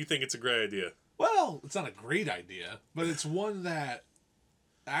this, you think it's a great idea. Well, it's not a great idea, but it's one that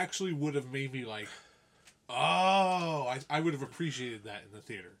actually would have made me like, I would have appreciated that in the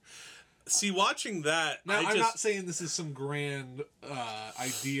theater. See, watching that... Now, I'm not saying this is some grand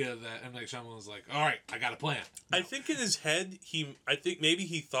idea that M. Night Shyamalan was like, all right, I got a plan. No. I think in his head, I think maybe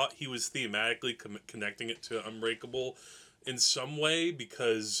he thought he was thematically connecting it to Unbreakable in some way,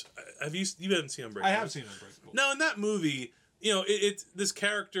 because... You haven't seen Unbreakable? I have seen Unbreakable. Now, in that movie, you know, this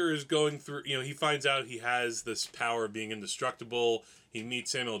character is going through, you know, he finds out he has this power of being indestructible. He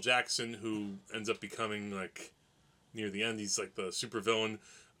meets Samuel Jackson, who ends up becoming, like, near the end, he's like the supervillain.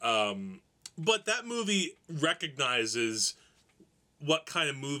 But that movie recognizes what kind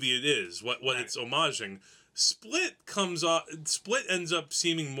of movie it is, what right. It's homaging. Split ends up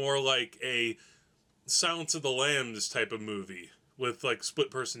seeming more like a Silence of the Lambs type of movie with like split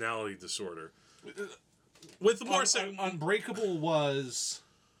personality disorder. With more Unbreakable was,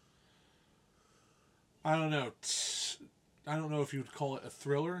 I don't know if you would call it a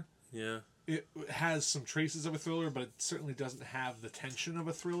thriller. Yeah. It has some traces of a thriller, but it certainly doesn't have the tension of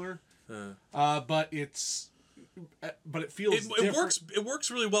a thriller. But it feels it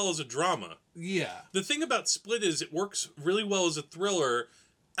works really well as a drama. Yeah. The thing about Split is it works really well as a thriller.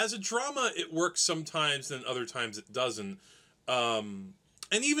 As a drama, it works sometimes, and other times it doesn't. And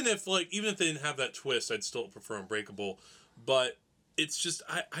even if they didn't have that twist, I'd still prefer Unbreakable. But it's just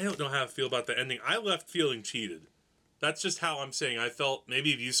I don't know how I feel about the ending. I left feeling cheated. That's just how I'm saying. I felt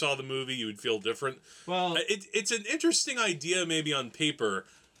maybe if you saw the movie, you would feel different. Well, it's an interesting idea, maybe on paper.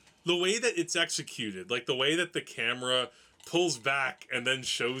 The way that it's executed, like the way that the camera pulls back and then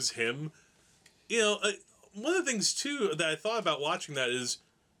shows him, you know, one of the things too that I thought about watching that is,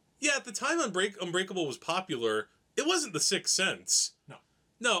 yeah, at the time Unbreakable was popular, it wasn't The Sixth Sense.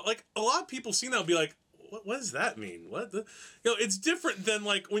 No, like a lot of people seeing that would be like, what does that mean? It's different than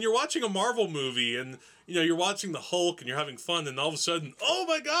like when you're watching a Marvel movie and you know you're watching the Hulk and you're having fun and all of a sudden, oh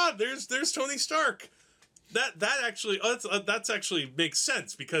my God, there's Tony Stark. That actually that's actually makes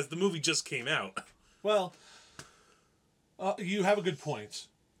sense because the movie just came out. Well, you have a good point.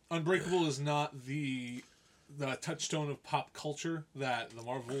 Unbreakable is not the touchstone of pop culture that the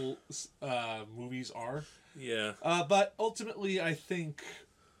Marvel movies are. Yeah. But ultimately, I think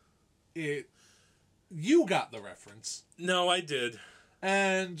you got the reference. No, I did.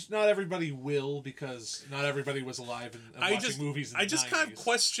 And not everybody will because not everybody was alive and watching movies in the 90s. I just kind of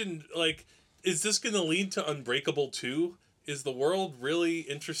questioned, like, is this going to lead to Unbreakable 2? Is the world really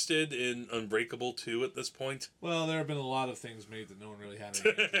interested in Unbreakable 2 at this point? Well, there have been a lot of things made that no one really had any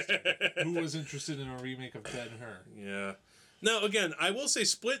interest in. Who was interested in a remake of Dead and Her? Yeah. Now, again, I will say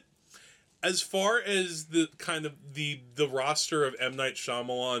Split, as far as the kind of the roster of M. Night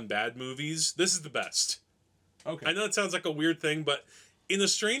Shyamalan bad movies, this is the best. Okay. I know it sounds like a weird thing, but in a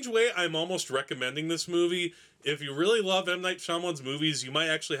strange way, I'm almost recommending this movie. If you really love M. Night Shyamalan's movies, you might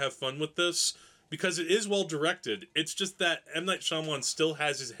actually have fun with this. Because it is well directed. It's just that M. Night Shyamalan still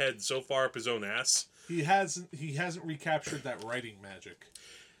has his head so far up his own ass. He hasn't recaptured that writing magic.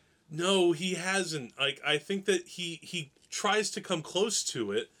 No, he hasn't. Like I think that he tries to come close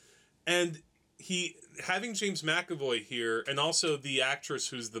to it, and having James McAvoy here, and also the actress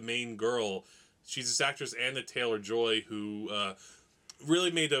who's the main girl, she's this actress Anna Taylor-Joy who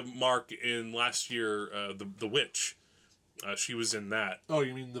really made a mark in last year, The Witch. She was in that. Oh,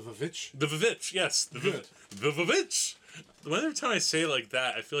 you mean the Vivitch? The Vivitch, yes. The Vivitch. Every time I say it like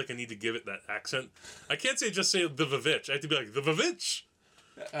that, I feel like I need to give it that accent. I can't say the Vivitch. I have to be like, the Vivitch.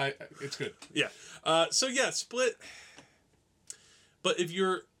 It's good. Yeah. Split. But if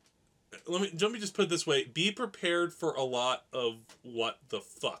you're... Let me just put it this way. Be prepared for a lot of what the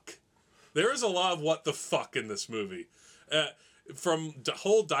fuck. There is a lot of what the fuck in this movie. From the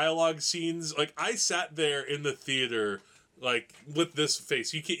whole dialogue scenes, like, I sat there in the theater... Like, with this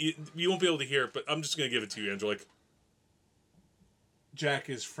face. You won't be able to hear it, but I'm just going to give it to you, Andrew. Like, Jack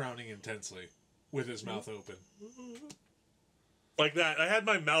is frowning intensely with his mouth open. Like that. I had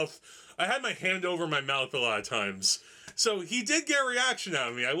my hand over my mouth a lot of times. So he did get a reaction out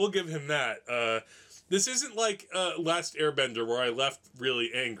of me. I will give him that. This isn't like Last Airbender where I left really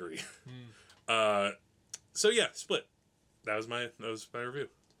angry. Split. That was my review.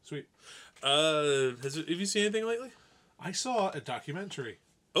 Sweet. Have you seen anything lately? I saw a documentary.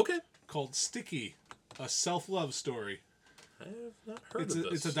 Okay. Called Sticky, a self-love story. I have not heard of this.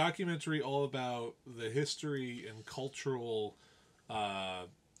 It's a documentary all about the history and cultural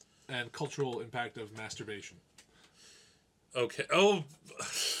impact of masturbation. Okay. Oh,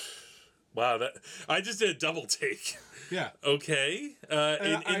 wow! I just did a double take. Yeah. Okay.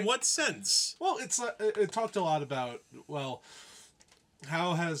 In what sense? Well, it talked a lot about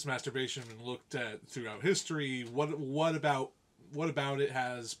how has masturbation been looked at throughout history? What about it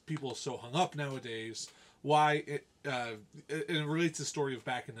has people so hung up nowadays? Why it relates to the story of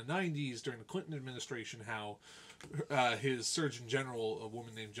back in the 90s during the Clinton administration, how his Surgeon General, a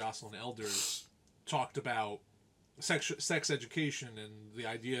woman named Jocelyn Elders, talked about sex education and the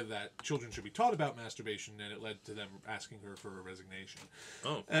idea that children should be taught about masturbation, and it led to them asking her for a resignation.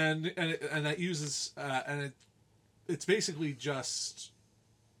 Oh, and that uses it's basically just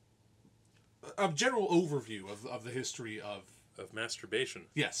a general overview of the history of masturbation.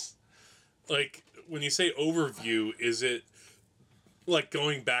 Yes. Like, when you say overview, is it like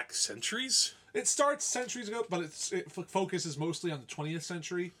going back centuries? It starts centuries ago, but it focuses mostly on the 20th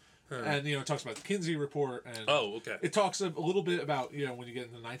century. And, it talks about the Kinsey Report. And okay. It talks a little bit about, when you get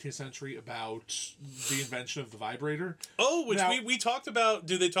in the 19th century, about the invention of the vibrator. Oh, which we talked about.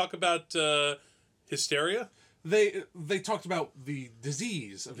 Do they talk about hysteria? They talked about the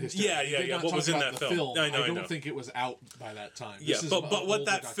disease of hysteria. Yeah. What was in that film? I don't think it was out by that time. Yeah, but what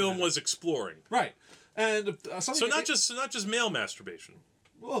that film was exploring. Right. And so not just male masturbation.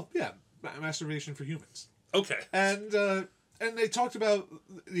 Well, yeah, masturbation for humans. Okay. And they talked about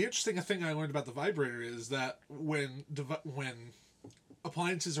the interesting thing I learned about the vibrator is that when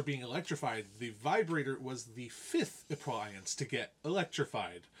appliances are being electrified, the vibrator was the 5th appliance to get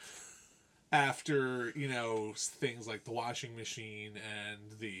electrified. After things like the washing machine and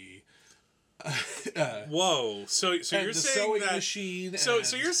the whoa! So you're saying sewing that machine. So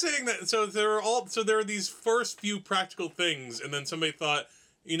you're saying that there are these first few practical things, and then somebody thought,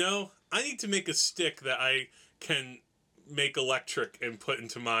 I need to make a stick that I can make electric and put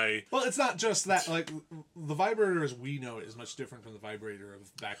into my... Well, it's not just that. Like, the vibrator as we know it is much different from the vibrator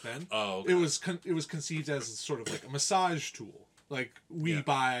of back then. Oh, okay. It was conceived as sort of like a massage tool. Like, we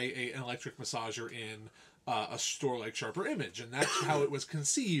buy an electric massager in a store like Sharper Image, and that's how it was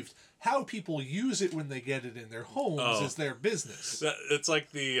conceived. How people use it when they get it in their homes is their business. It's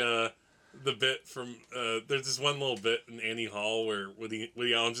like the bit from there's this one little bit in Annie Hall where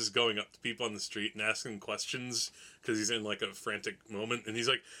Woody Allen's just going up to people on the street and asking questions because he's in like a frantic moment, and he's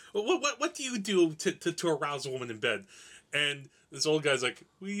like, what do you do to arouse a woman in bed? And this old guy's like,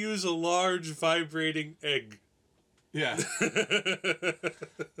 we use a large vibrating egg. Yeah. And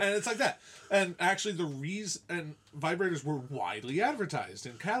it's like that. And actually vibrators were widely advertised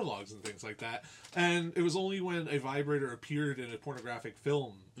in catalogs and things like that. And it was only when a vibrator appeared in a pornographic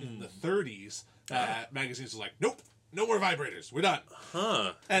film in the 30s that magazines were like, nope, no more vibrators. We're done.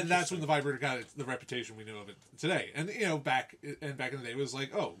 Huh. And that's when the vibrator got the reputation we know of it today. And, back in the day, it was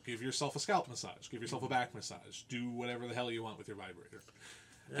like, oh, give yourself a scalp massage. Give yourself a back massage. Do whatever the hell you want with your vibrator.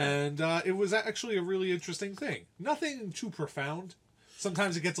 Yeah. And it was actually a really interesting thing. Nothing too profound.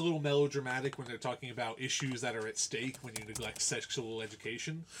 Sometimes it gets a little melodramatic when they're talking about issues that are at stake when you neglect sexual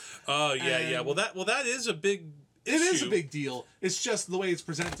education. Oh, yeah. Well, that is a big issue. It is a big deal. It's just the way it's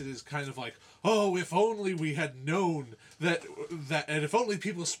presented is kind of like, oh, if only we had known that, and if only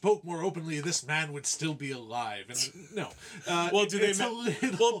people spoke more openly, this man would still be alive. And no. Well, do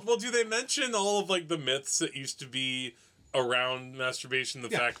they mention all of like the myths that used to be around masturbation, the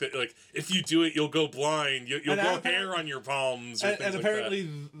fact that like if you do it you'll go blind, you'll grow hair on your palms, and apparently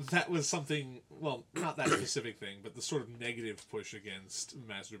that was something, well, not that specific thing, but the sort of negative push against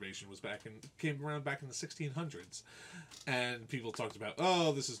masturbation was came around back in the 1600s, and people talked about,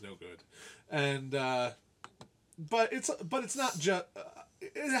 oh, this is no good, and but it's not just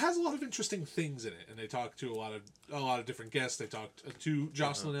it has a lot of interesting things in it, and they talk to a lot of different guests. They talked to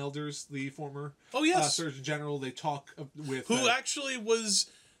Jocelyn Elders, the former Surgeon General. They talk with who actually was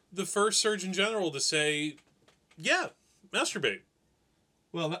the first Surgeon General to say, "Yeah, masturbate."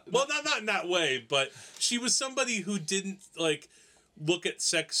 Well, not in that way, but she was somebody who didn't like look at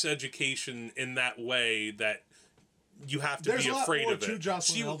sex education in that way that you have to be afraid of it. There's a lot more to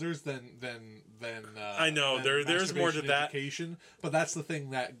Jocelyn Elders than I know there's more to that. Education, but that's the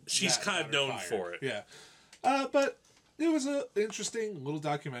thing that she's kind of known for it. Yeah, but it was an interesting little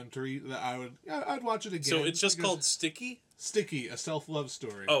documentary that I'd watch it again. So it's just called Sticky, a self-love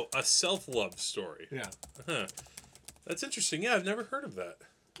story. Oh, a self-love story. Yeah, that's interesting. Yeah, I've never heard of that.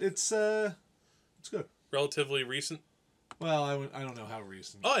 It's good. Relatively recent. Well, I don't know how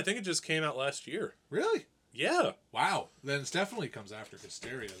recent. Oh, I think it just came out last year. Really? Yeah. Wow. Then it definitely comes after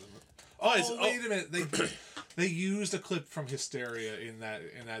Hysteria. Wait a minute. They used a clip from Hysteria in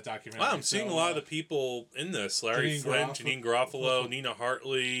that documentary. Wow, I'm seeing a lot of the people in this. Larry Flint, Janine Garofalo, Nina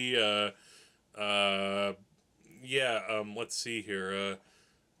Hartley. Let's see here.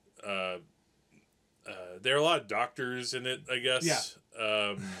 There are a lot of doctors in it, I guess.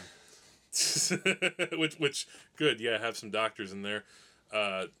 Yeah. Which good. Yeah, have some doctors in there.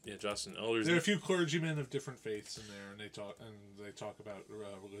 Jocelyn Elders. There are a few clergymen of different faiths in there, and they talk about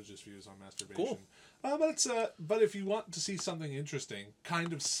religious views on masturbation. Cool. But if you want to see something interesting,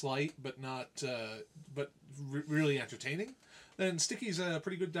 kind of slight, but really entertaining, then Sticky's a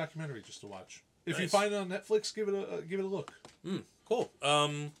pretty good documentary just to watch. If you Nice. find it on Netflix, give it a look. Cool.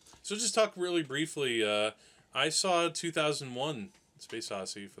 So just talk really briefly. I saw 2001 Space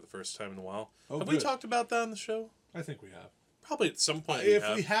Odyssey for the first time in a while. Oh, have we good. talked about that on the show? I think we have. Probably at some point.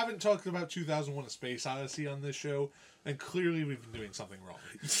 If we haven't talked about 2001: A Space Odyssey on this show, then clearly we've been doing something wrong.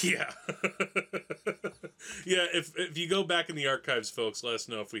 Yeah. Yeah, if you go back in the archives, folks, let us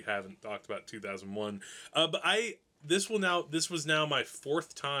know if we haven't talked about 2001. But this was now my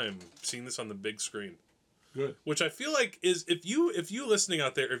fourth time seeing this on the big screen. Good. Which I feel like is if you listening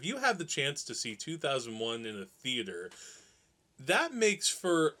out there, if you have the chance to see 2001 in a theater, that makes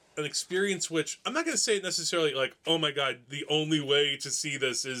for an experience which I'm not going to say necessarily like, oh my god, the only way to see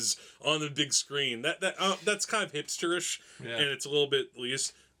this is on the big screen. That's kind of hipsterish, Yeah. and it's a little bit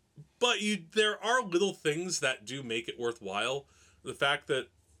loose. But there are little things that do make it worthwhile. The fact that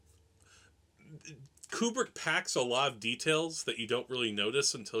Kubrick packs a lot of details that you don't really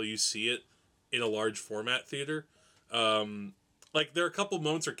notice until you see it in a large format theater. Like there are a couple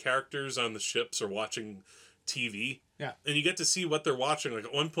moments where characters on the ships are watching TV. Yeah. And you get to see what they're watching. Like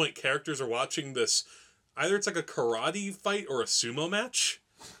at one point, characters are watching this, either it's like a karate fight or a sumo match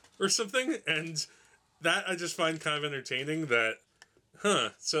or something. And that I just find kind of entertaining that,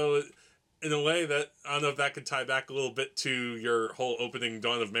 so in a way that, I don't know if that could tie back a little bit to your whole opening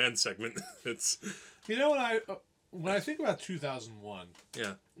Dawn of Man segment. It's, You know, when I think about 2001,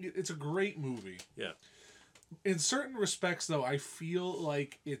 yeah, it's a great movie. yeah. In certain respects, though, I feel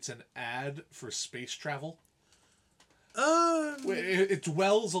like it's an ad for space travel. It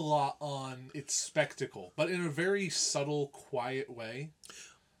dwells a lot on its spectacle, but in a very subtle, quiet way.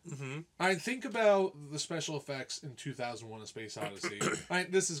 Mm-hmm. I think about the special effects in 2001: A Space Odyssey.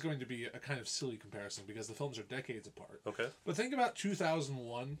 This is going to be a kind of silly comparison because the films are decades apart. Okay. But think about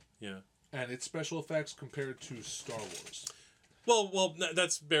 2001 Yeah. and its special effects compared to Star Wars. Well,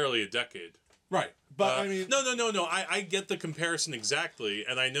 that's barely a decade. Right. But, I mean... No. I get the comparison exactly,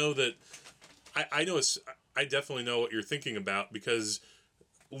 and I know that... I definitely know what you're thinking about, because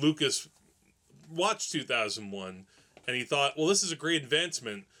Lucas watched 2001, and he thought, well, this is a great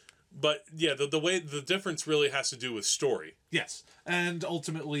advancement, but, yeah, the difference really has to do with story. Yes. And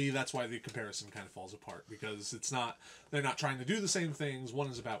ultimately, that's why the comparison kind of falls apart, because they're not trying to do the same things. One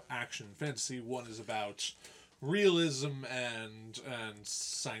is about action and fantasy, one is about realism and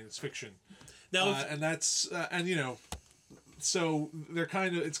science fiction. Now, so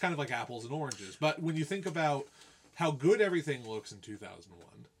it's kind of like apples and oranges. But when you think about how good everything looks in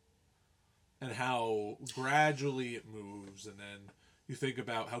 2001 and how gradually it moves, and then you think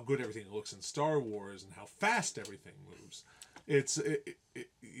about how good everything looks in Star Wars and how fast everything moves,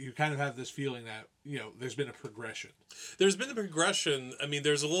 you kind of have this feeling that, there's been a progression. There's been a progression. I mean,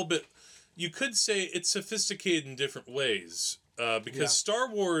 there's a little bit... You could say it's sophisticated in different ways. Because Star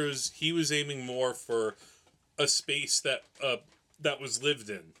Wars, he was aiming more for a space that was lived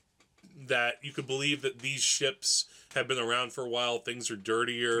in. That you could believe that these ships have been around for a while, things are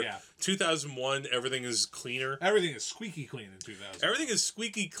dirtier. Yeah. 2001, everything is cleaner. Everything is squeaky clean in 2000. Everything is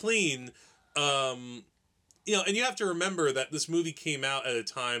squeaky clean. And you have to remember that this movie came out at a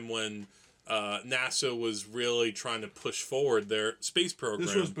time when NASA was really trying to push forward their space program.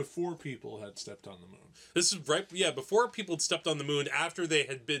 This was before people had stepped on the moon. This is before people had stepped on the moon, after they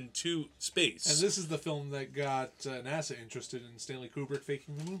had been to space. And this is the film that got NASA interested in Stanley Kubrick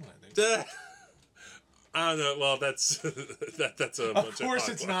faking the moon landing. I don't know. Well, that's that's a bunch of course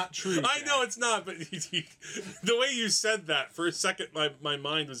it's not true. I know it's not, but the way you said that, for a second, my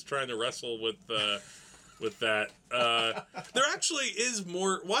mind was trying to wrestle with that. There actually is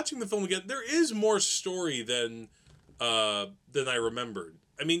more. Watching the film again, there is more story than I remembered.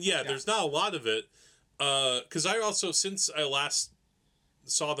 I mean, there's not a lot of it. Because I also, since I last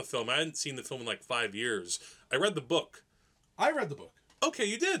saw the film, I hadn't seen the film in like 5 years. I read the book. I read the book. Okay,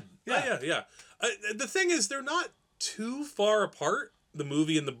 you did. Yeah. Yeah. The thing is, they're not too far apart, the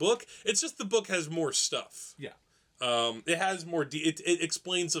movie and the book. It's just the book has more stuff. Yeah. It has more... It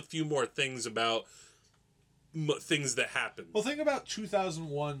explains a few more things about things that happen. Well, think about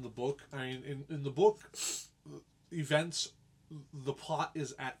 2001, the book. I mean, in the book, events, the plot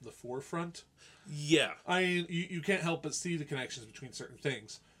is at the forefront. Yeah. I mean, you can't help but see the connections between certain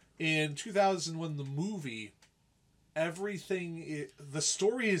things. In 2001, the movie, the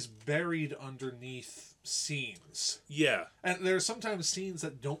story is buried underneath scenes. Yeah. And there are sometimes scenes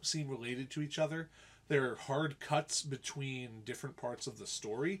that don't seem related to each other. There are hard cuts between different parts of the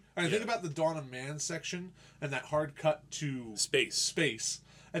story. I mean, think about the Dawn of Man section and that hard cut to space.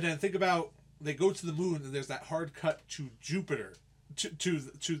 And then think about they go to the moon and there's that hard cut to Jupiter. To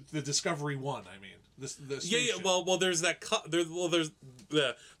the Discovery 1, I mean, the Well, there's that cut. There's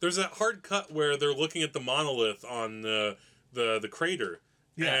Yeah, there's that hard cut where they're looking at the monolith on the crater.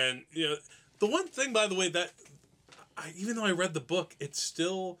 Yeah. And, you know, the one thing, by the way, that even though I read the book, it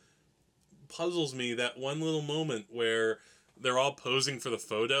still puzzles me, that one little moment where they're all posing for the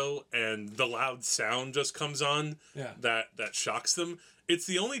photo and the loud sound just comes on that shocks them. It's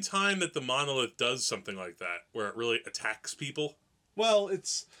the only time that the monolith does something like that, where it really attacks people. Well,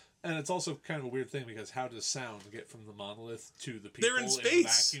 it's also kind of a weird thing, because how does sound get from the monolith to the people They're in the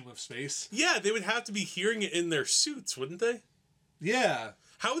space. vacuum of space? Yeah, they would have to be hearing it in their suits, wouldn't they? Yeah.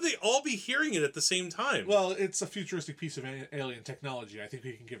 How would they all be hearing it at the same time? Well, it's a futuristic piece of alien technology. I think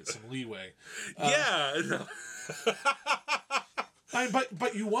we can give it some leeway. Yeah.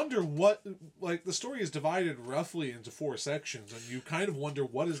 But you wonder what, like, the story is divided roughly into 4 sections, and you kind of wonder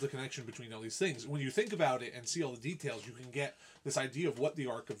what is the connection between all these things. When you think about it and see all the details, you can get this idea of what the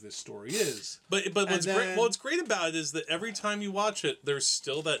arc of this story is. But what's great about it is that every time you watch it, there's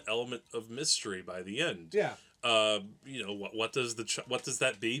still that element of mystery by the end. Yeah. You know, what does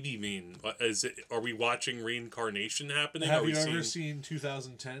that baby mean? Are we watching reincarnation happening? Have you ever seen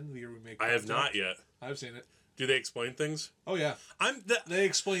 2010, the year we make? I have not yet. I've seen it. Do they explain things? Oh yeah, they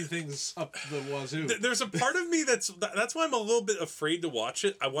explain things up the wazoo. There's a part of me that's why I'm a little bit afraid to watch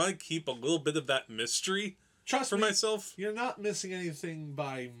it. I want to keep a little bit of that mystery. Trust me, myself. You're not missing anything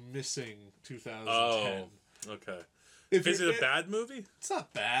by missing 2010. Oh, okay. Is it a bad movie? It's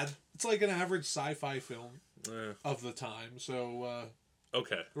not bad. It's like an average sci-fi film of the time. So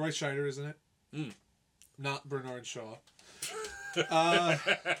okay, Roy Scheider, isn't it? Not Bernard Shaw. There's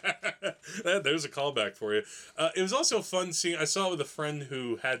a callback for you. It was also fun seeing. I saw it with a friend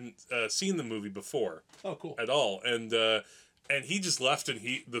who hadn't seen the movie before. Oh, cool. At all, and he just left in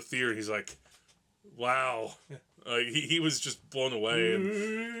the theater. He's like, "Wow!" He was just blown away.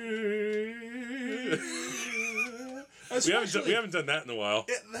 We haven't done that in a while.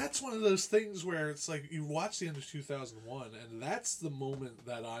 That's one of those things where it's like you watch the end of 2001, and that's the moment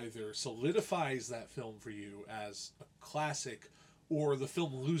that either solidifies that film for you as a classic, or the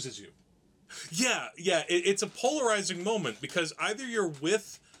film loses you. Yeah. It's a polarizing moment, because either you're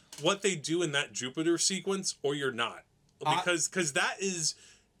with what they do in that Jupiter sequence or you're not. Because that is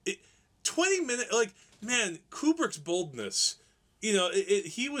 20 minutes. Like, man, Kubrick's boldness. You know,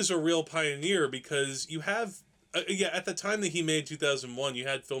 he was a real pioneer, because you have. At the time that he made 2001, you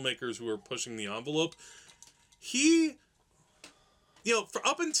had filmmakers who were pushing the envelope. For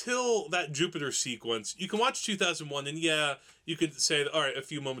up until that Jupiter sequence, you can watch 2001, and you could say, all right, a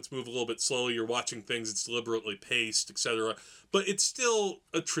few moments move a little bit slowly, you're watching things, it's deliberately paced, etc. But it's still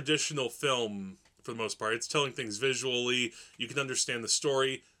a traditional film for the most part. It's telling things visually, you can understand the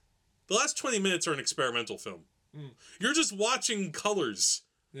story. The last 20 minutes are an experimental film. You're just watching colors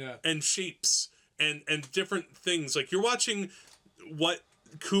and shapes. And different things. Like, you're watching what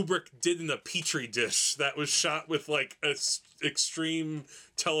Kubrick did in a petri dish that was shot with, like, a extreme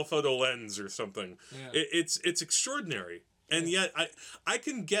telephoto lens or something. Yeah. It's extraordinary. And yet, I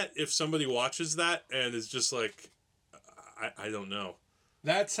can get if somebody watches that and is just like, I don't know.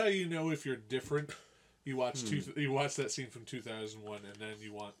 That's how you know if you're different. You watch you watch that scene from 2001, and then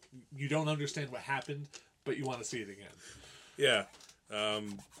you don't understand what happened, but you want to see it again. Yeah.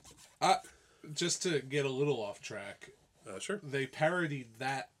 Just to get a little off track, sure. They parodied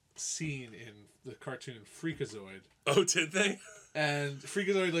that scene in the cartoon Freakazoid. Oh, did they? And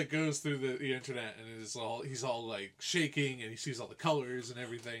Freakazoid like goes through the internet, and he's all like shaking, and he sees all the colors and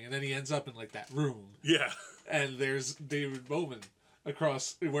everything, and then he ends up in like that room. Yeah. And there's David Bowman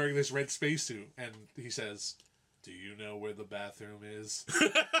across wearing this red spacesuit, and he says, "Do you know where the bathroom is?"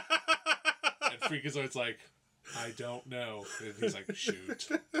 And Freakazoid's like, "I don't know." And he's like, "Shoot."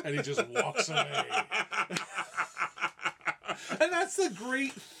 And he just walks away. And that's the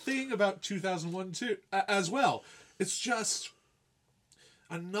great thing about 2001 too, as well. It's just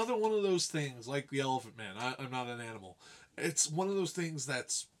another one of those things, like the Elephant Man. I'm not an animal. It's one of those things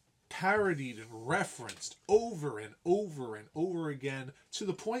that's parodied and referenced over and over and over again, to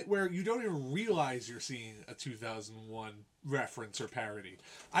the point where you don't even realize you're seeing a 2001 reference or parody.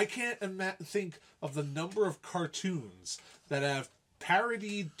 I can't think of the number of cartoons that have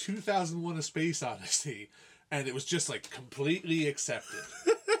parodied 2001: A Space Odyssey, and it was just like completely accepted.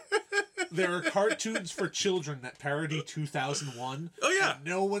 There are cartoons for children that parody 2001. Oh yeah. And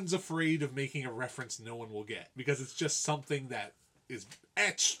no one's afraid of making a reference no one will get, because it's just something that is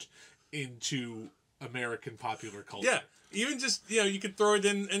etched into American popular culture. Yeah, even just, you could throw it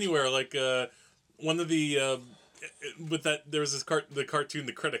in anywhere. Like one of the with that, there was the cartoon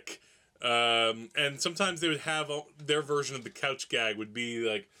The Critic, and sometimes they would have their version of the couch gag would be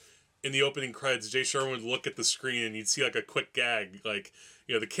like, in the opening credits, Jay Sherman would look at the screen and you'd see like a quick gag, like,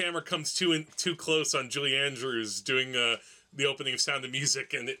 you know, the camera comes too close on Julie Andrews doing the opening of Sound of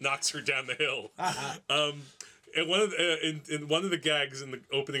Music, and it knocks her down the hill. And in one of the gags in the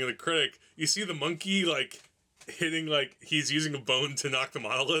opening of The Critic, you see the monkey like hitting, like he's using a bone to knock the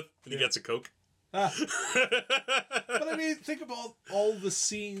monolith, and he gets a Coke. But I mean, think about all the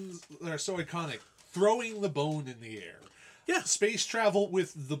scenes that are so iconic. Throwing the bone in the air. Yeah. Space travel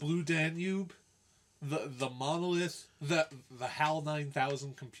with the Blue Danube, the monolith, the HAL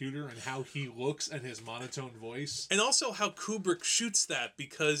 9000 computer, and how he looks and his monotone voice. And also how Kubrick shoots that,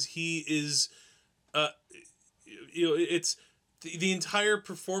 because he is, you know, it's the entire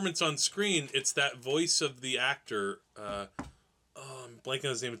performance on screen. It's that voice of the actor. I'm blanking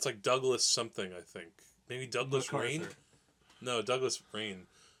on his name. It's like Douglas something, I think. Maybe Douglas Rain? No, Douglas Rain.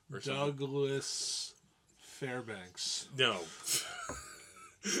 Or Douglas Fairbanks. No.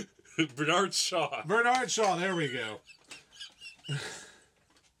 Bernard Shaw. Bernard Shaw, there we go.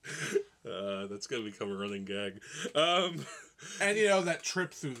 That's gonna become a running gag. And you know that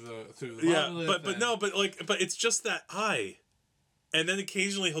trip through the monolith. But it's just that eye, and then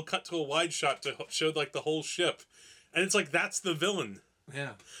occasionally he'll cut to a wide shot to show like the whole ship, and it's like that's the villain.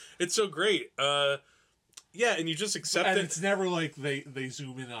 Yeah, it's so great. Yeah, and you just accept it. And it's never like they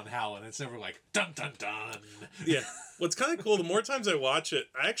zoom in on Hal, and it's never like dun dun dun. Yeah, what's kind of cool, the more times I watch it,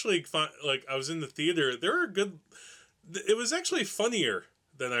 I actually find, like, I was in the theater. It was actually funnier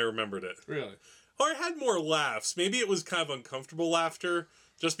than I remembered it. Really? Or I had more laughs. Maybe it was kind of uncomfortable laughter,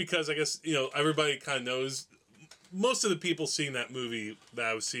 just because I guess, you know, everybody kind of knows. Most of the people seeing that movie that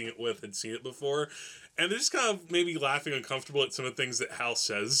I was seeing it with had seen it before. And they're just kind of maybe laughing uncomfortable at some of the things that Hal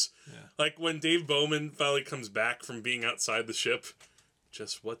says. Yeah. Like when Dave Bowman finally comes back from being outside the ship.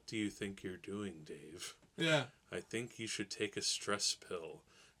 Just what do you think you're doing, Dave? Yeah. I think you should take a stress pill.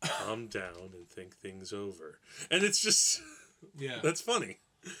 Calm down and think things over. And it's just... Yeah. That's funny.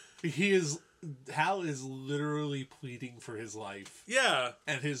 Hal is literally pleading for his life. Yeah.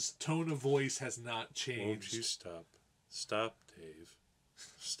 And his tone of voice has not changed. Won't you stop? Stop, Dave.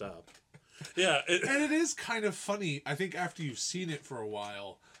 Stop. Yeah. And it is kind of funny, I think, after you've seen it for a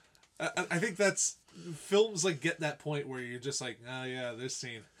while. I think that's... Films, like, get that point where you're just like, oh, yeah, this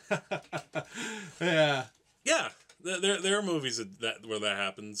scene. Yeah. Yeah. There are movies where that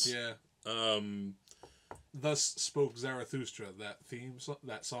happens. Yeah. Thus Spoke Zarathustra, that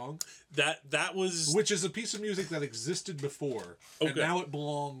song. That was... Which is a piece of music that existed before. Okay. And now it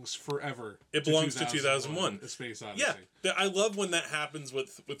belongs forever. It belongs to 2001. A Space Odyssey. Yeah. I love when that happens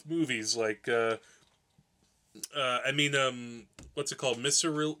with movies. Like, what's it called?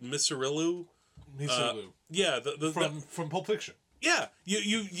 Miserilu? Yeah. From Pulp Fiction. Yeah.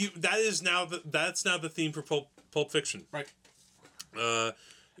 That's now the theme for Pulp Fiction. Right.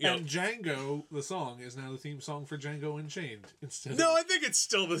 And Django, the song, is now the theme song for Django Unchained. No, I think it's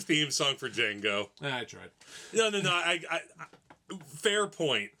still the theme song for Django. I tried. No. I fair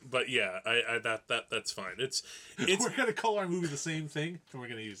point, but yeah, that's fine. It's we're gonna call our movie the same thing, and we're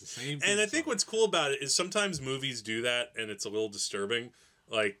gonna use the same. And I think what's cool about it is sometimes movies do that, and it's a little disturbing.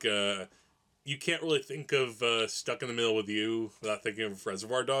 Like you can't really think of Stuck in the Middle with You without thinking of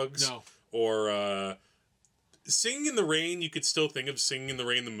Reservoir Dogs. No. Or Singing in the Rain, you could still think of Singing in the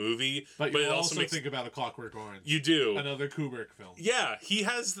Rain, the movie. But you also think about A Clockwork Orange. You do. Another Kubrick film. Yeah, he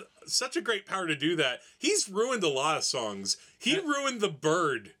has such a great power to do that. He's ruined a lot of songs. He ruined The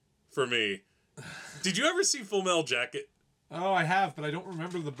Bird for me. Did you ever see Full Metal Jacket? Oh, I have, but I don't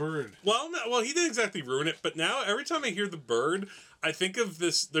remember The Bird. Well, he didn't exactly ruin it, but now every time I hear The Bird, I think of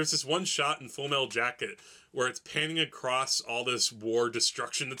this. There's this one shot in Full Metal Jacket where it's panning across all this war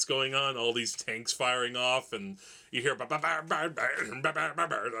destruction that's going on, all these tanks firing off, and you hear like,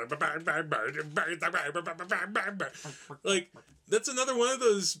 that's another one of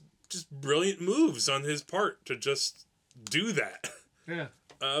those just brilliant moves on his part to just do that. Yeah.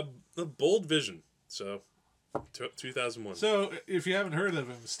 A bold vision. So 2001. So, if you haven't heard of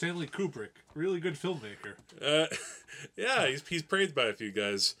him, Stanley Kubrick, really good filmmaker. Yeah, he's praised by a few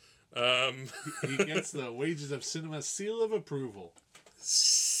guys. He gets the Wages of Cinema seal of approval,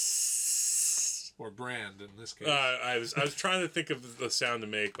 or brand in this case. I was trying to think of the sound to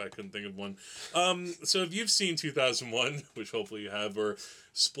make, but I couldn't think of one. So if you've seen 2001, which hopefully you have, or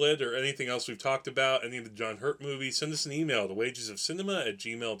Split, or anything else we've talked about, any of the John Hurt movies, send us an email to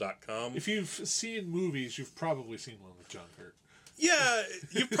wagesofcinema@gmail.com. If you've seen movies, you've probably seen one with John Hurt. Yeah,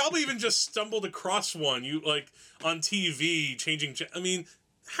 you've probably even just stumbled across one. You like on TV changing. I mean,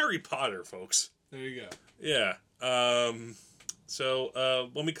 Harry Potter, folks. There you go. Yeah. So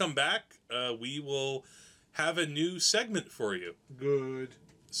when we come back, we will have a new segment for you. Good.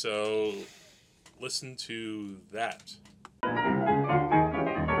 So listen to that.